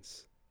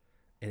sense.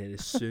 And then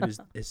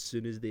as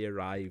soon as they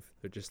arrive,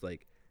 they're just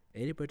like,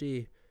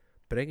 anybody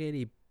bring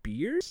any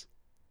beers?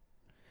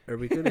 Are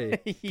we gonna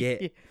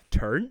get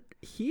turned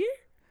here?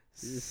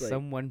 It's like-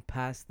 Someone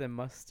pass the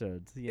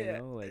mustard, you Yeah,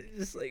 know? Like, it's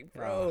just like,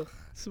 bro,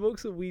 smoke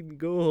some weed and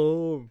go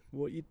home.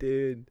 What you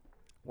doing?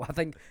 well, I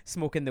think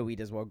smoking the weed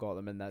is what got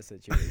them in that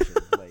situation.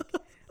 Like,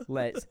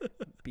 let's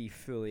be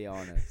fully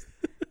honest.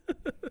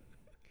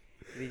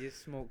 They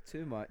just smoked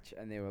too much,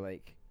 and they were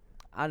like,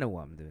 "I know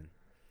what I'm doing."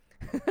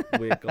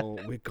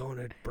 we're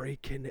gonna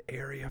break into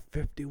Area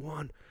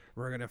 51.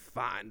 We're gonna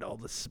find all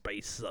the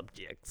space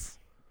subjects.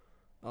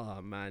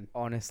 Oh man,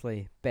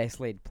 Honestly, best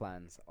laid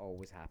plans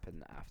always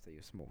happen after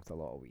you've smoked a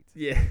lot of weed.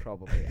 yeah.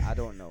 Probably. I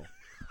don't know.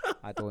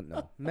 I don't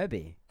know.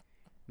 Maybe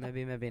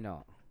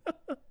not.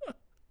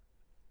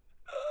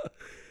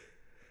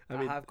 I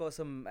mean, I've got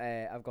some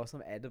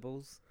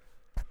edibles.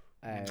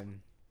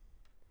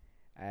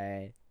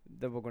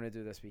 That we're gonna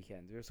do this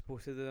weekend. We were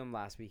supposed to do them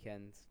last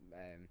weekend.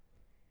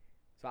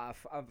 So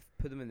I've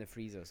put them in the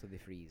freezer so they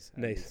freeze.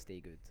 And Nice. They stay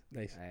good.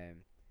 nice.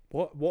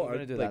 we're What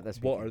gonna are do like? that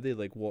this What weekend. are they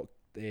like? What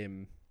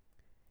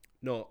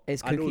No,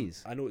 It's I know-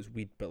 cookies. I know it's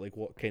weed, but like,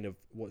 what kind of?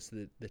 What's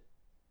the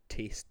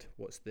taste?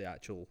 What's the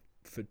actual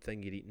food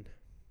thing you're eating?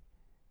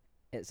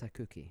 It's a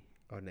cookie.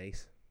 Oh,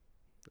 nice,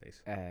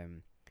 nice.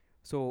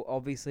 So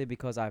obviously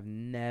because I've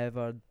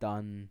never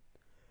done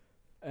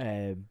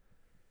A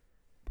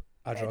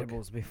drug.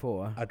 edibles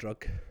before. A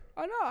drug.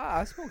 Oh no,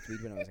 I smoked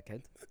weed when I was a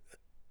kid.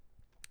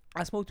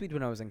 I smoked weed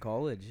when I was in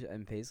college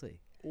in Paisley.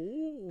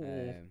 Oh,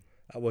 Um,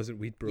 that wasn't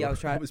weed, bro. yeah, I was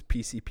That try- was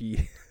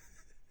PCP.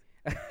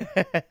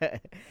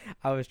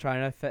 I was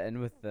trying to fit in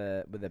with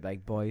the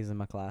big boys in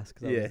my class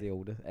because I Yeah. was the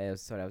oldest.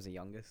 I was the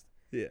youngest.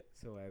 Yeah.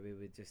 So we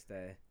would just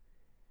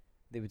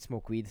they would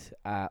smoke weed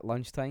at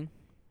lunchtime,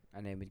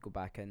 and then we'd go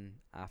back in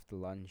after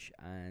lunch,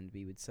 and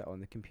we would sit on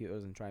the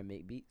computers and try and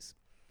make beats.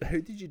 How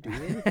did you do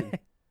anything?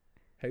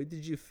 How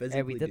did you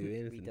physically we do didn't.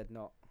 anything? We did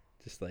not.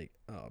 Just like,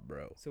 oh,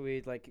 bro. So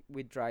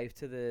we'd drive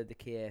to the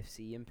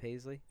KFC in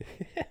Paisley.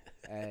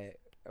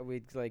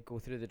 We'd like go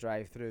through the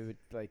drive-through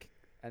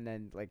and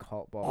then like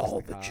hotbox All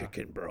the the car.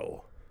 chicken,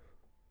 bro.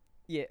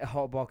 Yeah,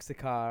 hotbox the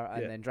car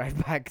and Yeah. then drive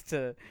back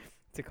to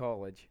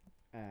college,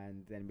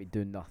 and then we'd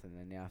do nothing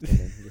in the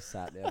afternoon. We just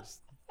sat there,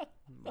 just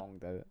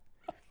longed out.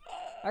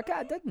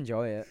 I did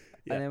enjoy it.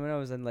 Yeah. And then when I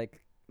was in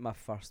like my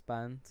first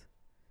band,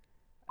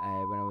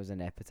 when I was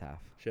in Epitaph,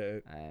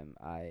 Shout out.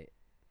 I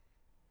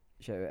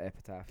shout out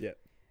Epitaph. Yep.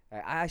 I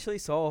actually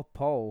saw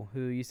Paul,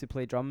 who used to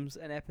play drums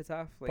in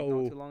Epitaph, like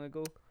Paul. not too long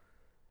ago. Is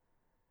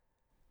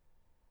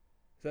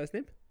that his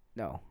name?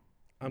 No.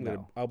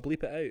 I'll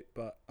bleep it out,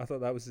 but I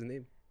thought that was his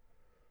name.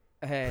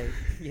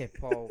 Yeah,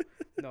 Paul.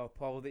 No,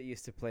 Paul that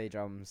used to play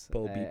drums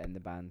Paul Beep. in the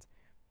band.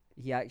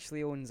 He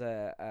actually owns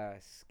a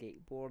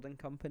skateboarding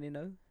company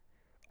now.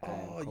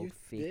 Oh, called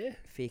Fakey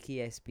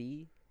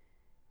SB.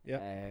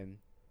 Yeah.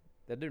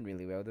 They're doing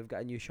really well. They've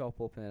got a new shop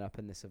opening up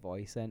in the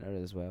Savoy Centre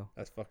as well.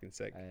 That's fucking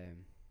sick.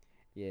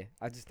 Yeah,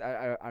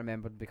 I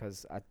remembered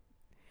because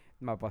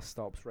my bus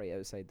stops right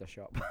outside the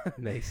shop.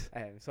 Nice.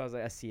 So I was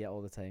like, I see it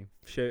all the time.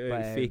 Shout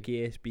But, out Fake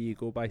ASB,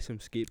 go buy some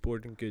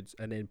skateboarding goods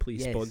and then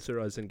please Yes. sponsor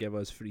us and give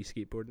us free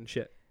skateboarding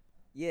shit.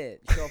 Yeah,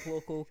 shop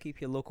local,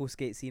 keep your local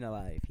skate scene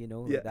alive, you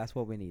know? Like, Yeah. that's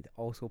what we need.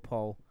 Also,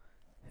 Paul,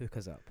 hook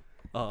us up.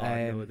 Oh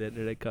no, the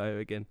internet cut out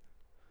again.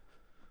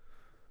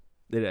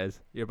 There it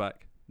is. You're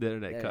back. The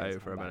internet There cut it is,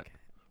 out for I'm a minute. back.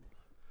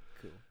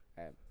 Cool.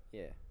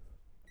 Yeah.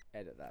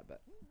 Edit that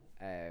bit.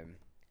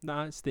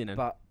 Nah, it's staying in.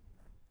 But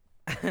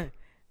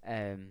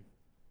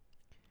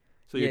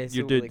So yeah, you're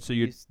so, doing like, so we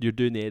you're used- you're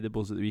doing the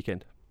edibles at the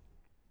weekend.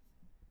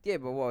 yeah,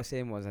 but what I was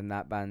saying was in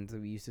that band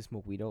we used to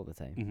smoke weed all the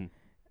time.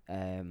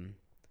 Mm-hmm.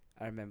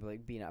 I remember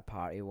like being at a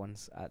party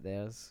once at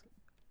theirs,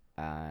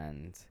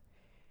 and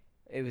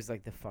it was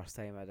like the first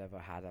time I'd ever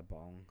had a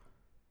bong.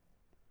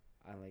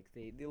 And like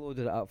they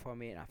loaded it up for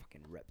me, and I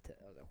fucking ripped it.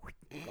 I was like,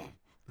 gone.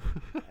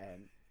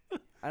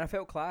 And I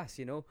felt class,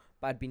 you know.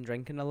 But I'd been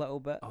drinking a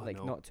little bit, Oh, like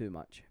no. not too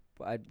much.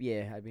 But I'd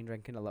been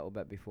drinking a little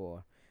bit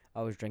before.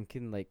 I was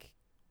drinking like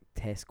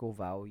Tesco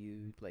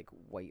Value, like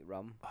white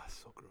rum, Oh, that's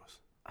so gross.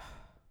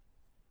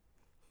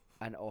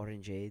 and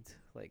Orangeade,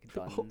 like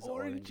Dunn's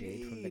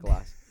Orangeade from the Orangeade.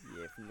 glass.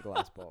 Yeah, from the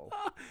glass bottle.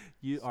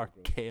 You So are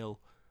gross. Kale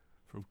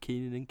from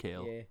Keenan and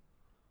Kale. Yeah.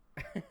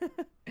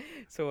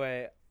 So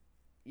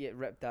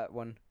ripped that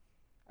one,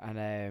 and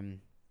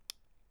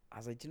I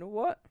was like, do you know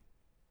what?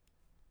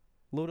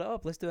 Load it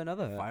up. Let's do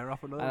another. Fire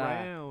off another Uh,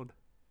 round.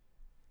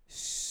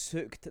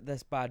 Soaked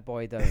this bad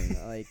boy down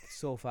like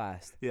so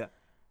fast. Yeah.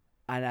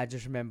 And I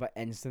just remember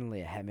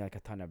instantly it hit me like a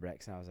ton of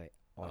bricks, and I was like,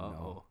 oh no,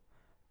 Uh-oh.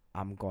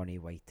 I'm gonna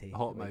whitey.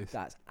 Hot Like, mouth.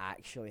 That's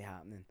actually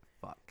happening.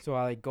 Fuck. So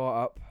I like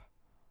got up,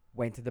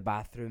 went to the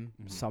bathroom.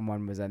 Mhm.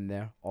 Someone was in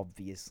there,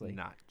 obviously.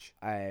 Natch.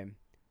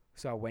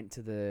 So I went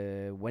to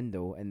the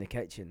window in the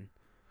kitchen,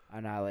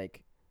 and I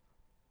like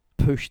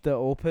pushed it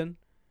open,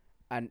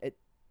 and it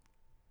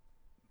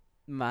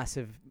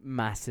massive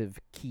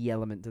key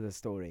element to the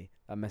story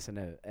I'm missing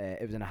out.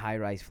 It was in a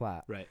high-rise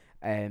flat. Right.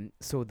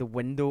 So the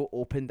window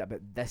opened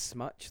about this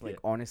much, like Yeah.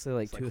 honestly,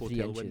 like It's 2 or 3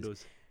 hotel inches.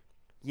 windows.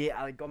 Yeah,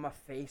 I like got my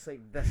face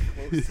like this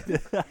close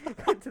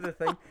to the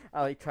thing.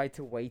 I like tried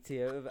to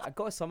whitey out of it. I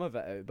got some of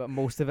it out, but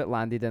most of it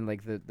landed in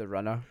like the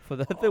runner for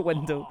the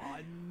window. Oh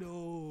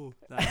no,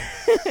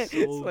 that's It's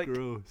so like-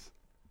 gross.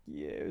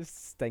 Yeah, it was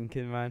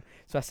stinking, man.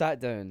 So I sat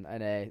down,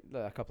 and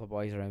look, a couple of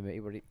boys around me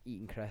were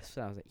eating crisps,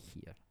 and I was like,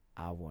 "Here,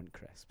 I want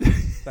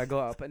crisps." So I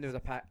got up, and there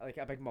was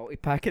a big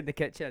multi-pack in the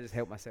kitchen. I just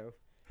helped myself,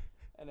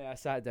 and then I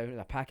sat down with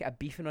a packet of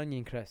beef and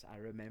onion crisps. I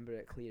remember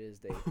it clear as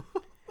day,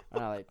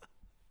 and I like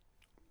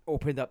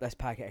opened up this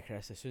packet of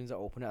crisps. As soon as I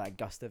opened it, that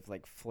gust of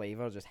like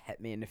flavor just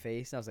hit me in the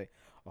face, and I was like,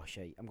 "Oh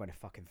shit, I'm gonna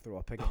fucking throw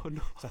up again." Oh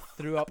no. So I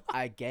threw up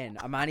again.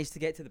 I managed to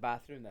get to the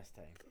bathroom this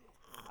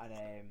time,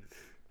 and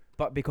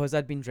but because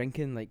I'd been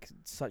drinking like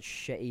such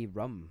shitty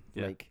rum,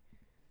 Yeah. like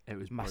It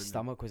was my burning.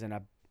 stomach was in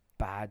a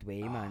bad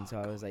way, man. Oh, So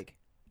I was God. like,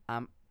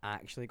 I'm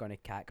actually gonna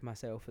cack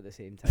myself at the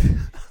same time.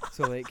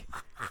 So like,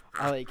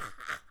 I like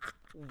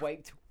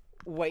wiped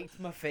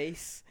my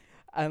face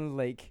and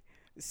like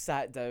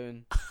sat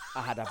down.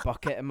 I had a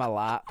bucket in my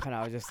lap, and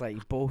I was just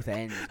like both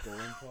ends going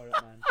for it,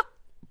 man.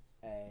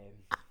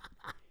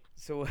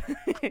 So.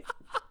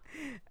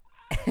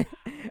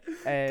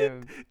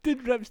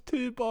 Did Rips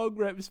 2 bong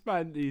rips,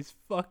 man. He's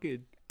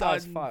fucking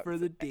That's done fucked. for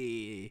the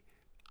day.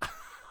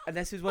 And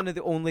this was one of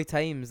the only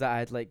times that I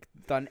had like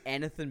done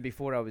anything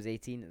before I was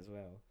 18 as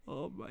well.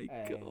 Oh my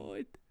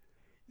god.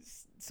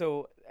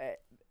 So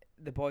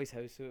the boy's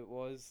house, who it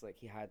was, like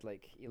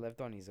he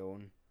lived on his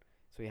own.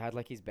 So he had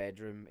like his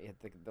bedroom, he had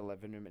the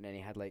living room, and then he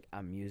had like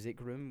a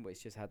music room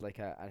which just had like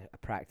a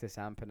practice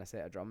amp and a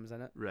set of drums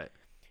in it. Right.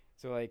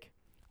 So like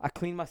I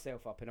cleaned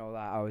myself up and all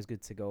that. I was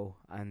good to go,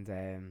 and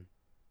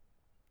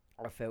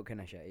I felt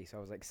kind of shitty. So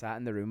I was like sat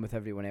in the room with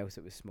everyone else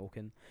that was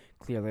smoking,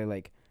 clearly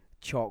like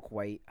chalk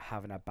white,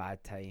 having a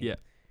bad time. Yeah.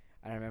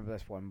 And I remember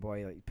this one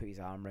boy like put his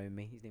arm around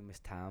me. His name was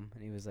Tam,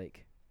 and he was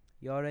like,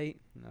 "You alright?"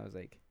 And I was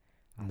like,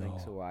 "I think No.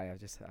 so."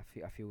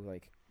 I feel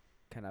like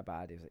kind of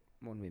bad. He was like,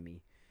 "One with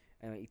me,"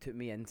 and like, he took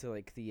me into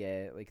like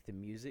the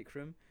music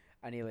room,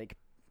 and he like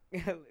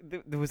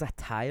there was a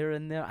tire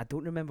in there. I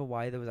don't remember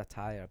why there was a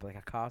tire, but like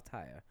a car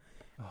tire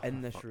Oh,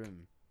 in this fuck.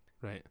 room.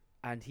 Right.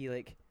 And he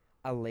like,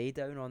 I lay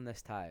down on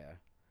this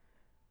tire,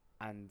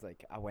 and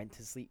like I went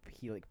to sleep.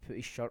 He like put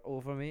his shirt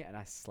over me, and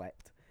I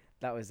slept.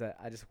 That was it.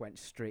 I just went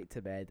straight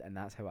to bed, and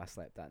that's how I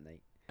slept that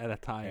night. And a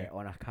tire.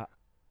 On a car,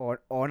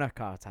 on a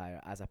car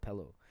tire as a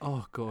pillow.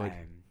 Oh god.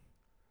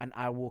 And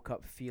I woke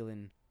up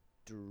feeling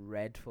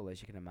dreadful,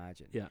 as you can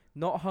imagine. Yeah.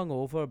 Not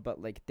hungover,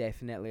 but like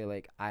definitely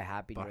like I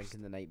had been Burst.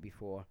 drinking the night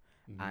before,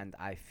 Mhm. and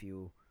I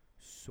feel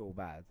so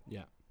bad.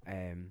 Yeah.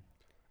 Um.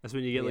 That's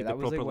when you get yeah, like the that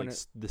was, like, proper when like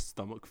the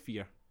stomach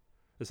fear.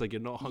 It's like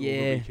you're not hungover,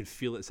 Yeah. but you can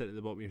feel it sitting at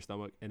the bottom of your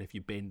stomach, and if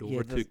you bend over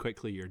Yeah, too there's-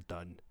 quickly, you're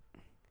done.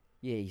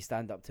 Yeah, you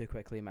stand up too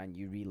quickly, man.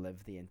 You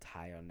relive the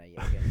entire night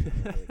again.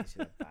 You know, like, it's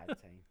just a bad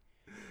time.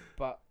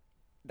 But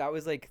that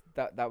was like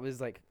that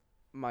was like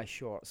my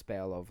short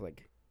spell of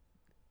like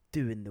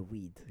doing the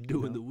weed.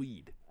 Doing the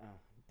weed.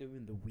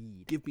 Doing the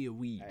weed. Give me a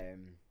weed.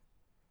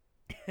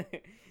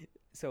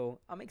 So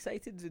I'm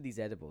excited to do these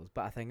edibles,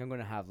 but I think I'm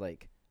gonna have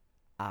like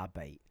a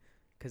bite,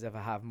 because if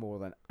I have more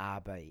than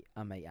a bite,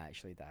 I might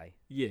actually die.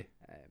 Yeah,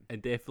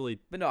 and definitely.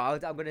 But no, I'm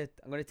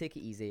gonna take it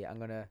easy. I'm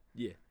gonna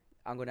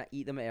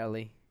eat them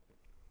early,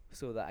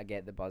 so that I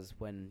get the buzz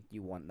when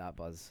you want that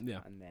buzz. Yeah.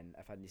 And then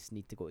if I just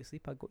need to go to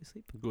sleep, I go to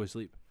sleep. Go to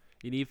sleep.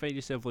 You need to find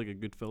yourself like a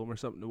good film or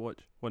something to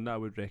watch. One that I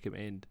would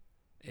recommend,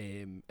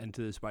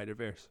 Into the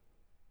Spider-Verse.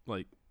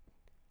 Like,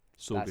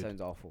 so that good.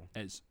 sounds awful.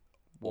 It's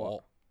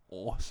What?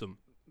 awesome.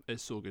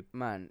 It's so good.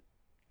 Man,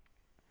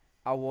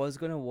 I was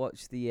gonna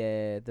watch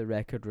the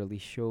record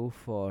release show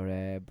for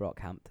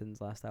Brockhampton's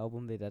last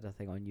album. They did a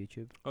thing on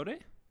YouTube.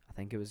 Alright. I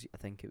think it was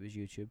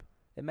YouTube.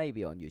 It may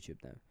be on YouTube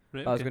now.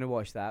 Right. I was okay. gonna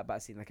watch that, but I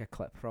seen like a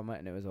clip from it,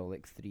 and it was all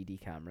like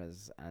 3D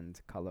cameras and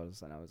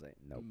colors, and I was like,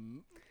 nope,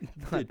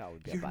 Dude, that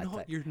would be a bad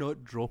time. you're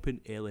not dropping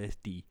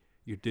LSD.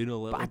 You're doing a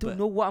little But I don't bit.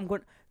 know what I'm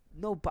going.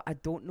 No, but I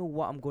don't know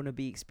what I'm going to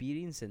be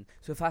experiencing.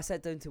 So if I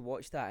sit down to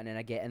watch that and then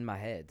I get in my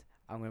head,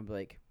 I'm going to be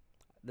like,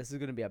 this is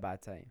going to be a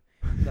bad time.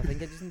 So I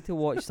think I just need to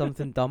watch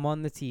something dumb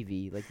on the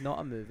TV, like not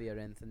a movie or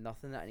anything,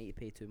 nothing that I need to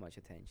pay too much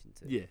attention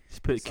to. Yeah,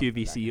 just put Something that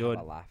I QVC can have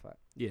a on. laugh at.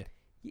 Yeah,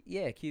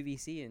 Yeah,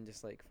 QVC, and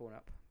just like phone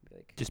up. Be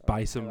like, just "Oh, buy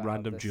how some I have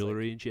random this,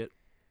 jewelry like, and shit.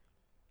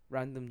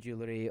 random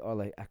jewelry, or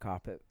like a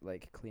carpet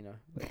like cleaner.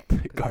 Like,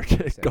 'cause that's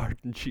what they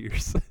Garden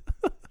shears. sell.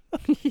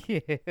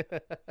 Yeah.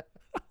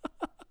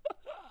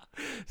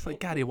 It's like,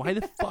 Gary, why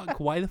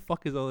the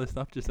fuck is all this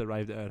stuff just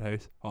arrived at our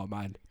house? Oh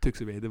man, took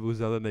some edibles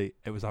the other night.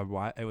 It was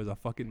a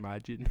fucking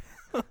magic.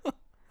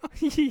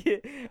 Yeah.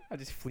 I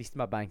just fleeced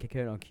my bank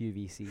account on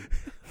QVC.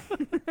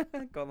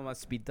 Got them on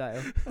speed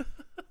dial.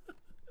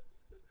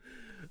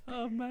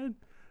 Oh man,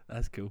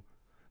 that's cool.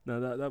 No,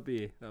 that'll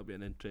be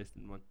an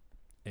interesting one.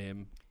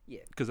 Yeah.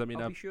 Because I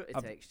mean, I'll be sure to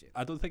I've- text you.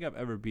 I don't think I've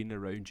ever been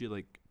around you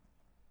like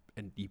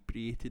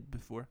inebriated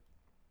before,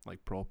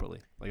 like properly.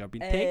 Like I've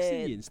been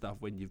texting you and stuff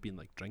when you've been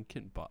like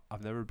drinking, but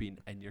I've never been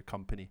in your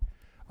company,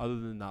 other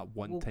than that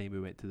one Well- time we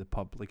went to the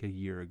pub like a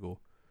year ago,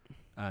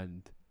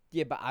 and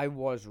Yeah, but I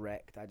was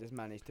wrecked. I just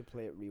managed to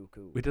play it real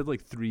cool. we did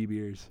like 3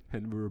 beers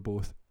and we were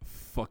both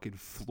fucking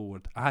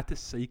floored. I had to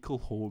cycle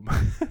home,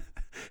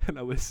 and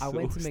I was. I so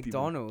went to steaming.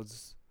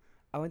 McDonald's.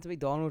 I went to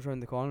McDonald's around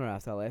the corner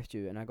after I left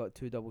you, and I got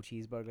 2 double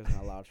cheeseburgers and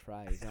a large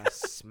fries, and I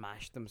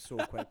smashed them so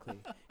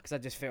quickly because I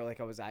just felt like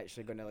I was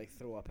actually gonna like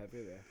throw up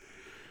everywhere.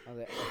 I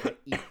was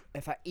like,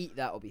 if I eat,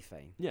 that'll be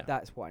fine. Yeah.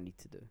 That's what I need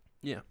to do.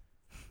 Yeah,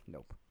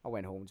 Nope. I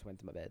went home, just went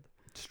to my bed.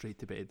 straight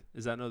to bed.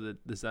 Is that not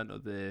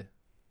the?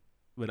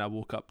 When I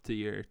woke up to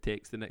your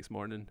text the next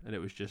morning and it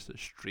was just a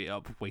straight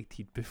up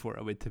waited before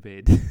I went to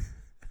bed.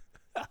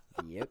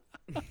 Yep.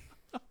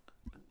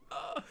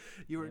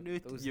 You were Yep. new.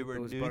 Those, You were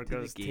those new to the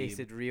burgers game.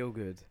 tasted real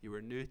good. You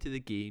were new to the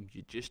game.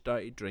 You just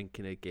started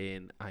drinking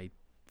again. I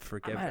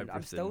forgive Man, everything.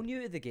 I'm still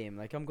new to the game.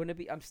 Like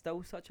I'm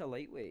still such a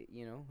lightweight.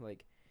 You know,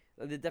 like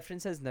the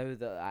difference is now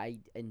that I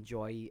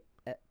enjoy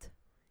it.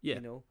 Yeah.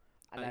 You know,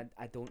 and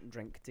I don't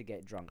drink to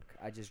get drunk.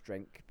 I just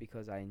drink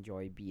because I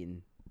enjoy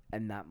being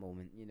in that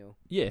moment. You know.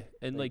 Yeah,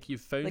 and like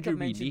you've found Like your I wee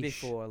mentioned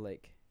niche. before,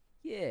 like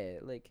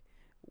like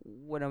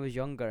when I was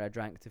younger, I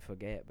drank to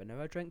forget, but now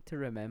I drink to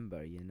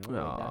remember. You know,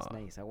 like, that's Aw.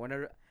 nice. I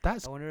wanna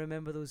That's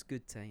remember those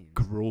good times.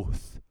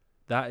 growth.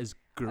 That is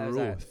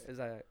growth.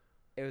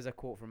 It was a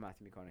quote from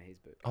Matthew McConaughey's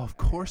book. Of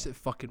course it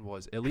fucking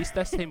was. At least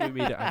this time we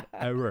made it an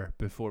hour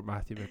before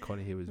Matthew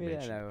McConaughey was Made it an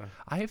mentioned. hour.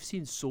 I have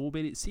seen so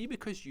many. See,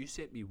 because you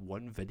sent me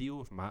one video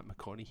of Matt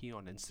McConaughey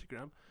on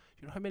Instagram,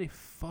 you know how many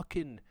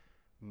fucking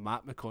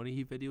Matt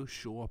McConaughey videos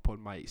show up on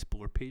my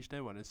Explore page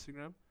now on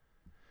Instagram?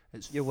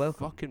 It's You're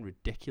welcome. fucking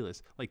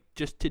ridiculous. Like,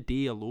 just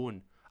today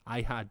alone,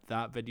 I had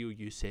that video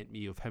you sent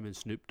me of him and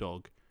Snoop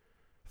Dogg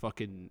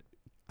fucking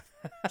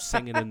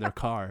singing in their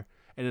car.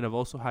 And then I've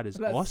also had his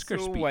That's Oscar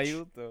so speech.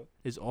 wild, though.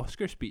 His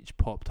Oscar speech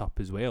popped up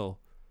as well.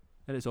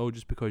 And it's all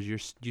just because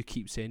you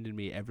keep sending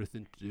me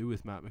everything to do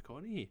with Matt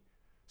McConaughey.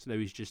 So now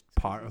he's just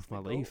part he's of my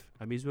the goat. life.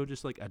 I may as well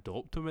just like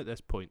adopt him at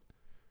this point.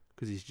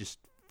 Because he's just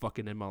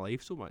fucking in my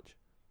life so much.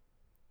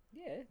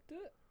 Yeah, do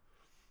it.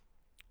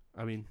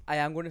 I mean, I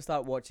am going to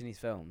start watching these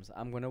films.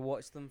 I'm going to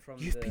watch them from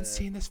you've been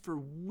saying this for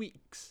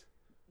weeks.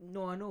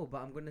 No, I know,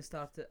 but I'm going to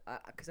start it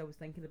because I was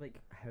thinking of like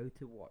how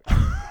to watch.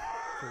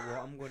 So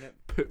what I'm going to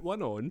Put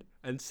one on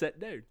and sit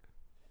down.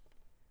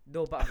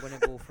 No, but I'm going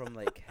to go from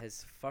like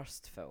his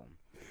first film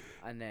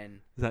and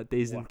then Is that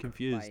Dazed and work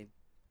Confused? my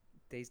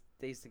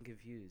Dazed and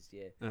Confused,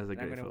 yeah. That's a And I'm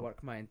great gonna film.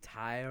 work my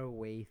entire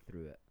way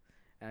through it,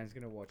 and I'm just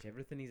gonna watch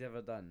everything he's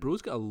ever done.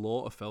 Bro's got a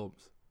lot of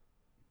films.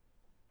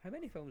 How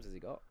many films has he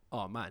got?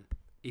 Oh man,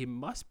 he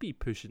must be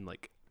pushing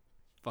like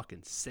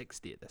fucking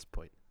 60 at this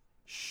point.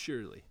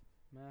 Surely.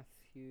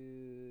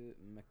 Matthew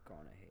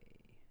McConaughey.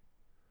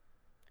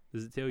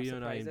 Does it tell I'm you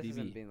on surprised this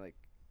hasn't IMDb? been like.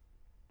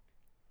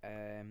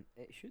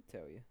 It should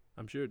tell you.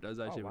 I'm sure it does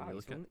actually oh wow, when you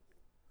he's look at it.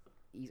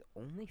 he's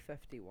only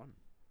 51.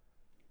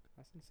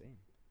 That's insane.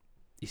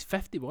 He's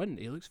 51.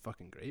 He looks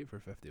fucking great for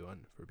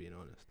 51, for being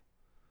honest.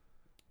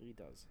 He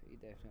does. He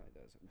definitely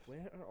does.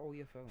 Where are all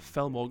your films?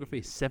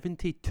 Filmography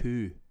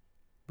 72,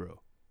 bro.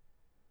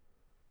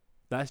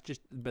 That's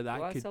just, but that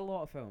Well, that's could, a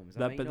lot of films. I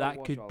that, might but not that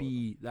watch could all of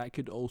be, that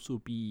could also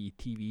be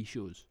TV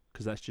shows,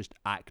 because that's just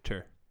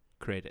actor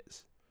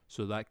credits.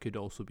 So that could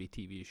also be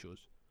TV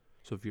shows.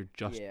 So if you're them.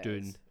 just Yeah,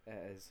 doing,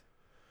 it is.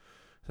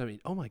 I mean,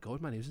 oh my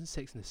god, man, he was in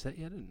Sex and the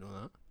City. I didn't know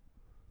that.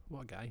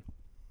 What a guy.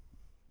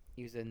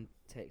 He was in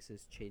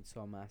Texas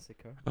Chainsaw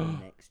Massacre, The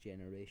Next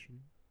Generation.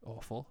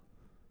 Awful.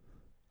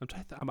 I'm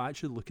trying. I'm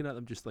actually looking at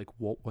them, just like,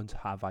 what ones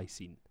have I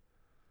seen?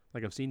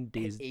 Like I've seen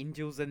Dazed.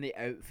 Angels in the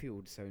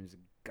Outfield sounds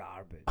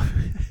garbage. Oh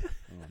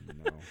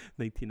no.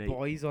 99.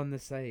 Boys on the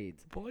Side.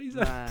 Boys.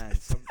 Man,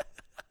 some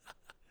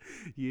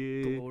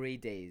Yeah. glory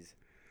days.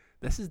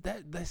 This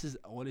is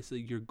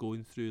honestly, you're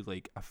going through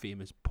like a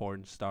famous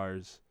porn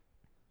star's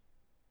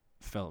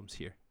films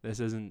here. This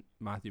isn't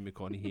Matthew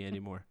McConaughey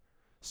anymore.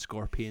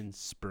 Scorpions,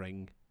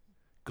 Spring,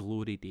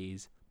 Glory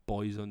Days,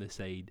 Boys on the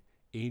Side,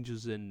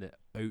 Angels in the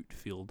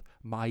Outfield,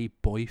 My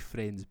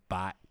Boyfriend's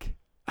Back.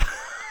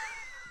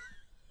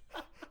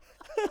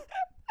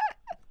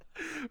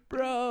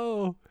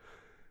 Bro,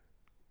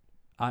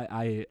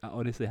 I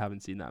honestly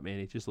haven't seen that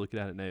many. Just looking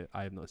at it now,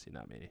 I have not seen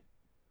that many.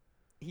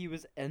 He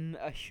was in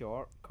a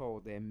short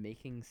called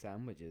Making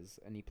Sandwiches,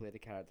 and he played a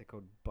character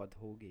called Bud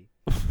Hoagie.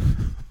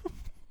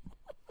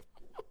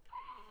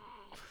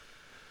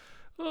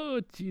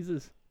 Oh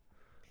Jesus.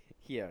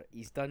 Here,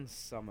 he's done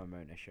some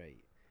amount of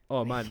shite.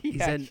 Oh man, He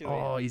he's in. actually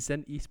Oh, has. he's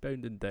in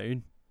Eastbound and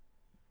Down.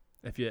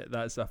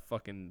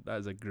 That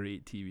is a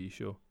great TV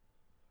show.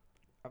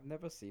 I've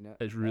never seen it.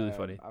 It's really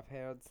funny. I've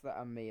heard that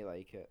I may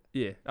like it.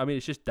 Yeah, I mean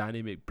it's just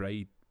Danny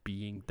McBride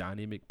being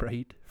Danny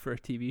McBride for a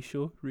TV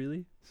show,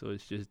 really. So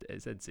it's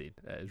insane.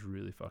 It is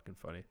really fucking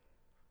funny.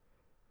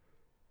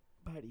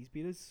 Man, he's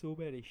been in so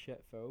many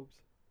shit films.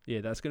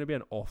 Yeah, that's gonna be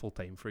an awful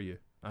time for you,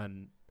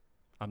 and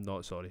I'm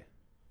not sorry.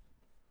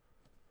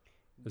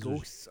 This was-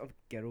 Ghosts of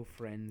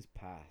Girlfriends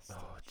Past.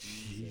 Oh,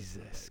 Jesus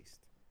Jesus.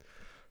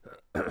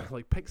 Christ.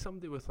 Like pick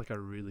somebody with like a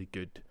really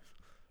good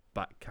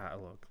back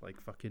catalogue,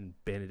 like fucking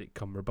Benedict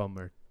Cumberbatch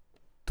or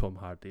Tom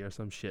Hardy or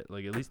some shit.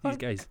 Like at least these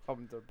guys,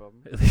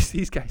 Cumberbum. at least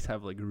these guys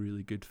have like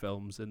really good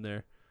films in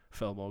their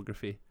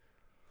filmography.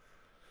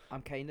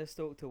 I'm kind of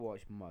stoked to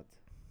watch Mud.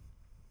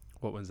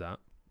 What one's that?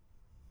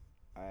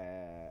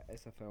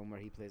 It's a film where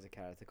he plays a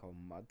character called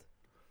Mud.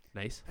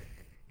 Nice.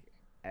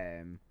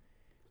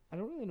 I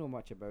don't really know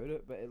much about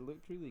it, but it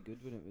looked really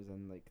good when it was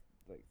in like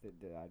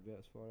the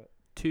adverts for it.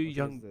 Two Well, here's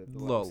young. the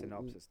little Lol.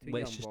 synopsis. Two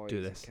Let's young just boys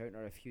do this.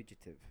 encounter a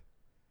fugitive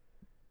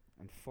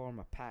and form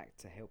a pact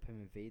to help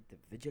him evade the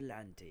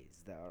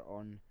vigilantes that are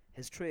on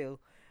his trail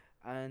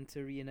and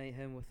to reunite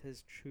him with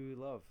his true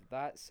love.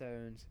 That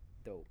sounds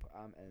dope.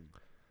 I'm in.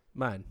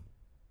 Man,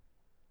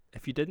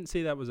 if you didn't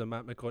say that was a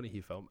Matt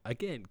McConaughey film,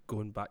 again,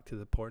 going back to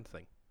the porn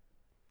thing,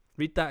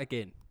 read that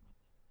again,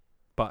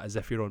 but as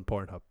if you're on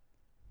Pornhub.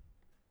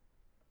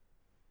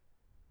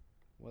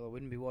 Well, I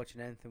wouldn't be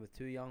watching anything with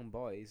two young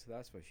boys,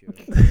 that's for sure.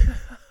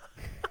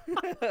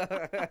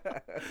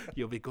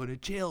 You'll be going to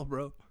jail,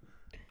 bro.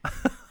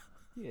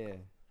 Yeah.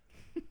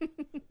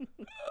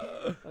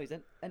 Oh, he's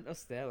in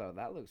Interstellar.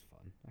 That looks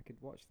fun. I could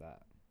watch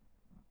that.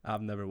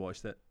 I've never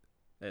watched it.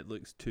 It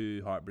looks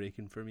too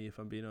heartbreaking for me, if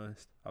I'm being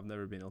honest. I've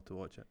never been able to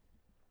watch it.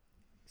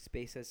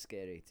 Space is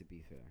scary, to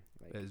be fair.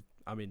 Like, It is,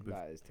 I mean,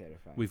 that is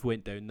terrifying. we've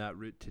went down that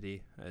route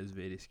today. It is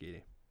very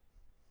scary.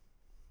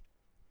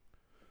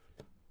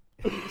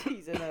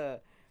 he's in a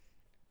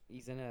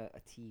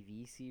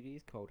TV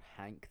series called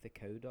Hank the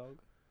Cowdog.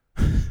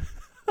 Is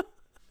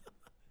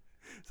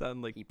that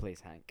on like He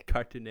plays Hank.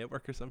 Cartoon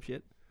Network or some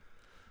shit?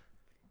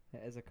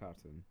 It is a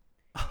cartoon.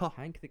 Oh,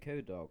 Hank the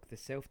Cowdog, the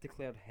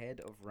self-declared head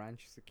of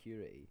ranch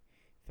security,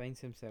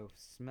 finds himself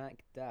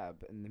smack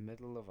dab in the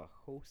middle of a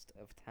host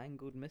of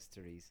tangled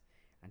mysteries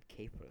and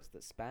capers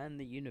that span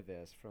the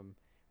universe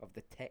of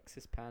the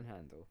Texas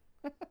Panhandle.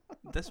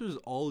 this was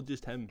all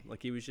just him.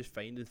 Like, he was just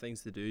finding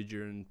things to do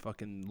during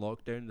fucking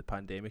lockdown, the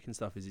pandemic and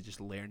stuff, as he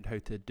just learned how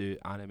to do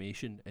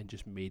animation and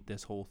just made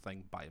this whole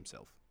thing by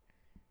himself.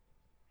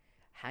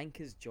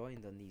 Hank is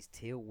joined on these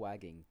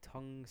tail-wagging,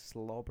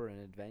 tongue-slobbering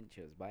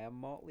adventures by a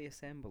motley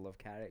assemble of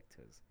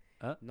characters,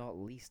 not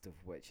least of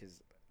which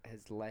is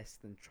his less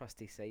than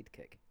trusty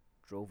sidekick,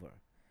 Drover,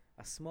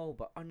 a small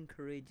but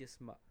uncourageous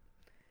mutt.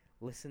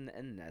 Listen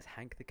in as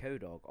Hank the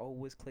Cowdog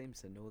always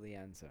claims to know the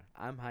answer.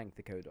 I'm Hank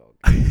the Cowdog.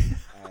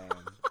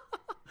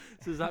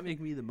 So does that make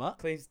me the mutt?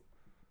 Claims,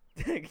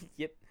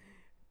 yep,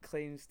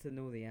 claims to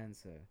know the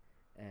answer,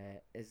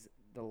 is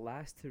the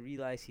last to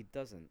realise he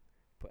doesn't,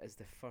 but is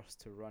the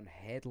first to run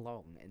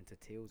headlong into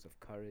tales of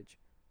courage,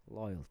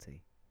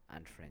 loyalty,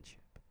 and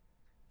friendship.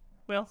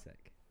 Well,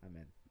 Sick. I'm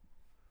in.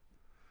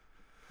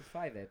 There's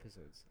 5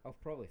 episodes. I'll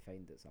probably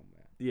find it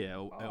somewhere. yeah,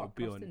 it'll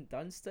be on. Kirsten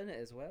Dunst in it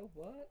as well.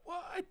 What?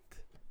 What?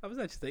 I was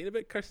actually thinking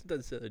about Kirsten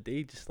Dunst the other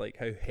day, just like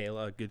how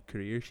hella good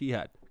career she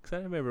had. Because I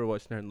remember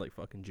watching her in like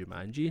fucking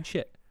Jumanji and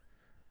shit.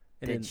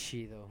 And Did then-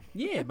 she though?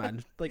 Yeah,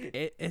 man. Like,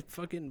 it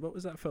fucking. What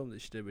was that film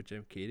that she did with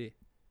Jim Carrey?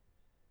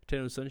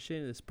 Eternal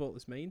Sunshine of the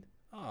Spotless Mind?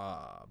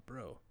 Ah,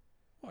 bro.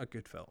 What a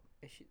good film.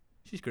 Is she?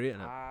 She's great in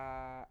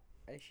it.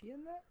 Is she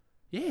in that?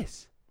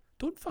 Yes.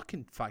 Don't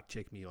fucking fact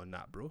check me on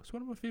that, bro. It's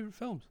one of my favourite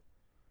films.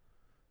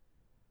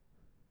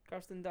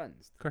 Kirsten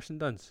Dunst. Kirsten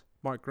Dunst,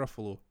 Mark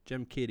Ruffalo,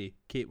 Jim Carrey,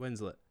 Kate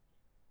Winslet.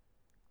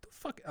 Don't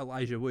fuck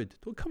Elijah Wood.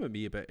 Don't come at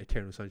me about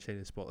Eternal Sunshine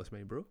of the Spotless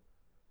Mind, bro.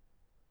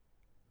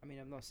 I mean,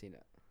 I've not seen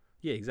it.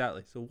 Yeah,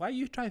 exactly. So why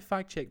you try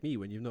fact check me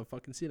when you've not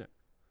fucking seen it?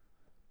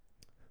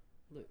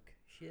 Look,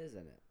 she is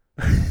in it.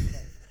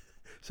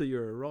 So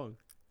you're wrong.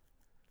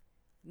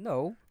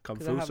 No. Come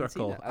 'Cause I full haven't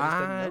seen circle. it. I just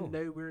didn't And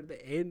know. now we're at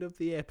the end of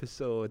the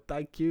episode.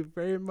 Thank you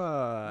very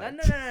much.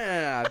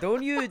 No.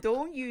 Don't you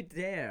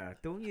dare.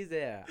 Don't you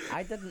dare.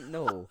 I didn't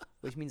know,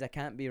 which means I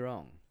can't be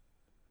wrong.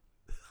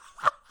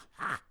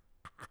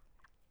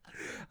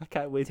 I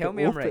can't wait Tell to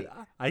me I'm open right.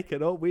 I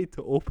cannot wait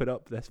to open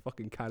up this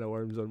fucking can of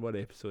worms on one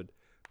episode.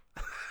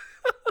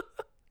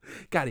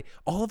 Gary,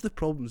 all of the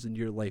problems in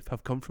your life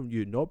have come from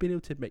you not being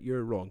able to admit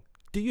you're wrong.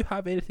 Do you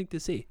have anything to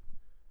say?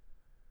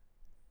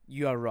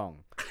 You are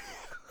wrong.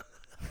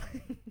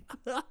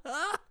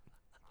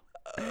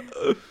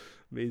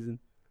 Amazing.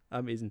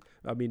 I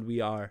mean,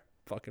 we are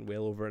fucking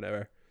well over an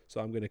hour,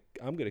 so I'm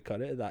gonna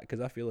cut it at that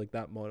because I feel like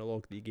that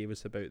monologue that you gave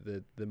us about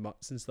the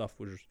mutts and stuff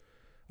was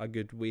a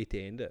good way to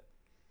end it.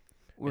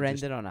 We're And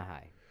just ending on a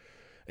high.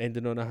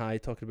 ending on a high,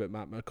 talking about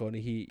Matt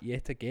McConaughey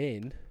yet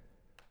again.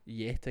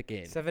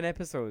 7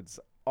 episodes,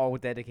 all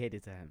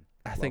dedicated to him.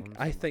 I Love think him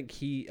I so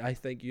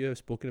think you have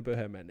spoken about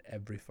him in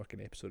every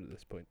fucking episode at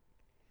this point.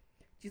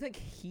 Do you think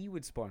he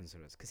would sponsor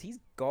us? Because he's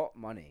got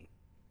money.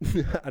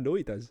 I know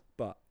he does,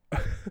 but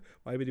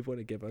why would he want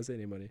to give us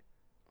any money?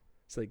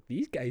 It's like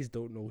these guys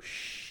don't know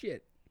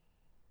shit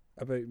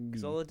about me.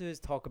 Because all I do is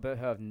talk about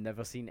how I've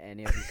never seen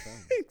any of his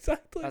films.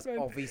 Exactly. That's man.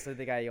 obviously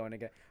the guy you want to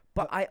get.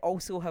 But I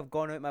also have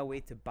gone out my way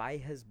to buy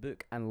his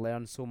book and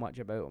learn so much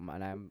about him,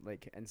 and I'm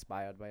like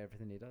inspired by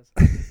everything he does.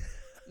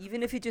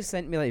 Even if he just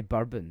sent me like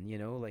bourbon, you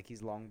know, like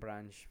his Long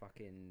Branch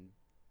fucking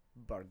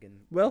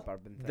bourbon. Well,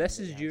 bourbon thing This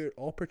that is he has. your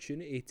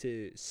opportunity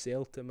to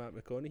sell to Matt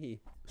McConaughey.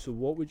 So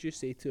what would you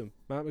say to him?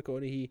 Matt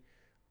McConaughey,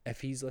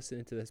 if he's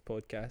listening to this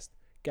podcast,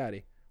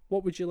 Gary,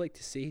 what would you like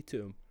to say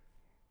to him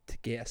to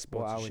get a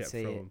What I would sponsorship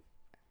say- from him?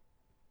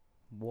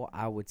 What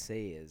I would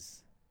say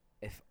is,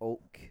 if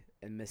Oak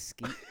and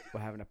Mesquite were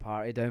having a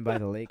party down by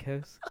the lake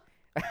house,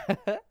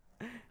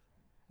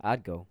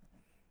 I'd go.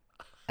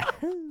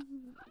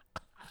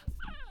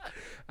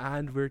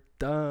 And we're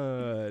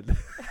done.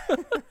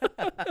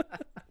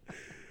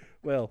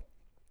 Well,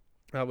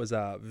 that was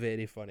a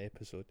very fun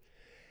episode.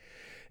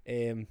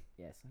 Yes.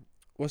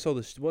 What's all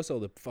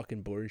the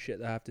fucking boring shit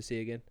that I have to say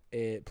again?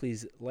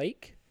 Please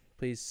like,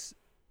 please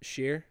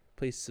share,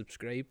 please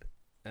subscribe,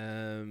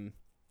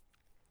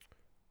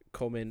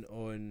 comment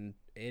on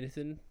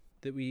anything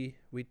that we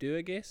do,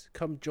 I guess.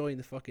 Come join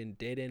the fucking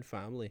Dead End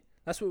family.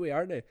 That's what we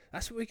are now.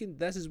 That's what we can.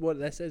 This is what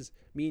this is.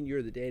 Me and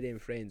you're the Dead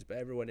End friends, but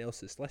everyone else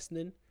that's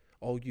listening,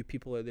 all you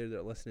people out there that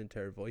are listening to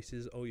our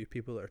voices, all you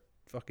people that are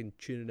fucking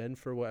tuning in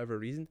for whatever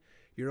reason,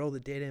 you're all the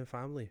Dead End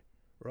family.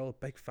 We're all a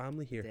big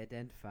family here. Dead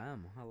End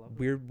fam. I love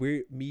it.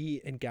 We're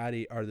me and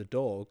Gary are the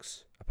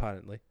dogs,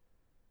 apparently.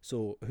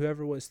 So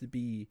whoever wants to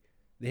be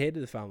the head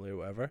of the family or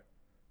whatever,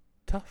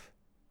 tough.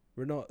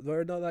 We're not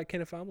that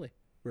kind of family.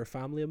 We're a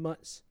family of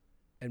mutts,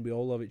 and we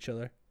all love each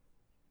other,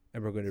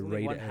 and we're going to There's only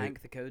ride one it out.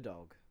 Hank the cow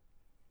dog,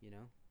 you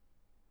know.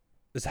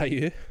 Is that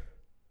you,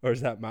 or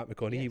is that Matt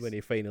McConaughey Yes. when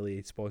he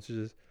finally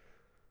sponsors us?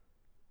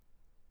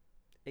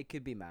 It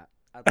could be Matt.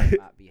 I'd let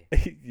Matt be.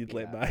 You'd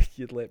Yeah.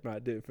 let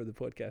Matt do it for the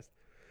podcast.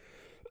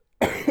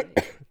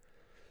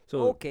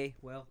 So Okay,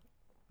 well,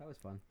 that was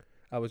fun.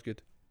 that was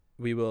good.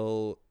 We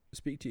will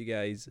speak to you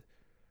guys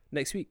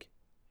next week,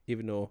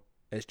 even though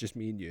it's just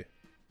me and you.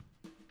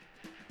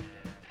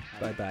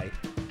 Bye bye.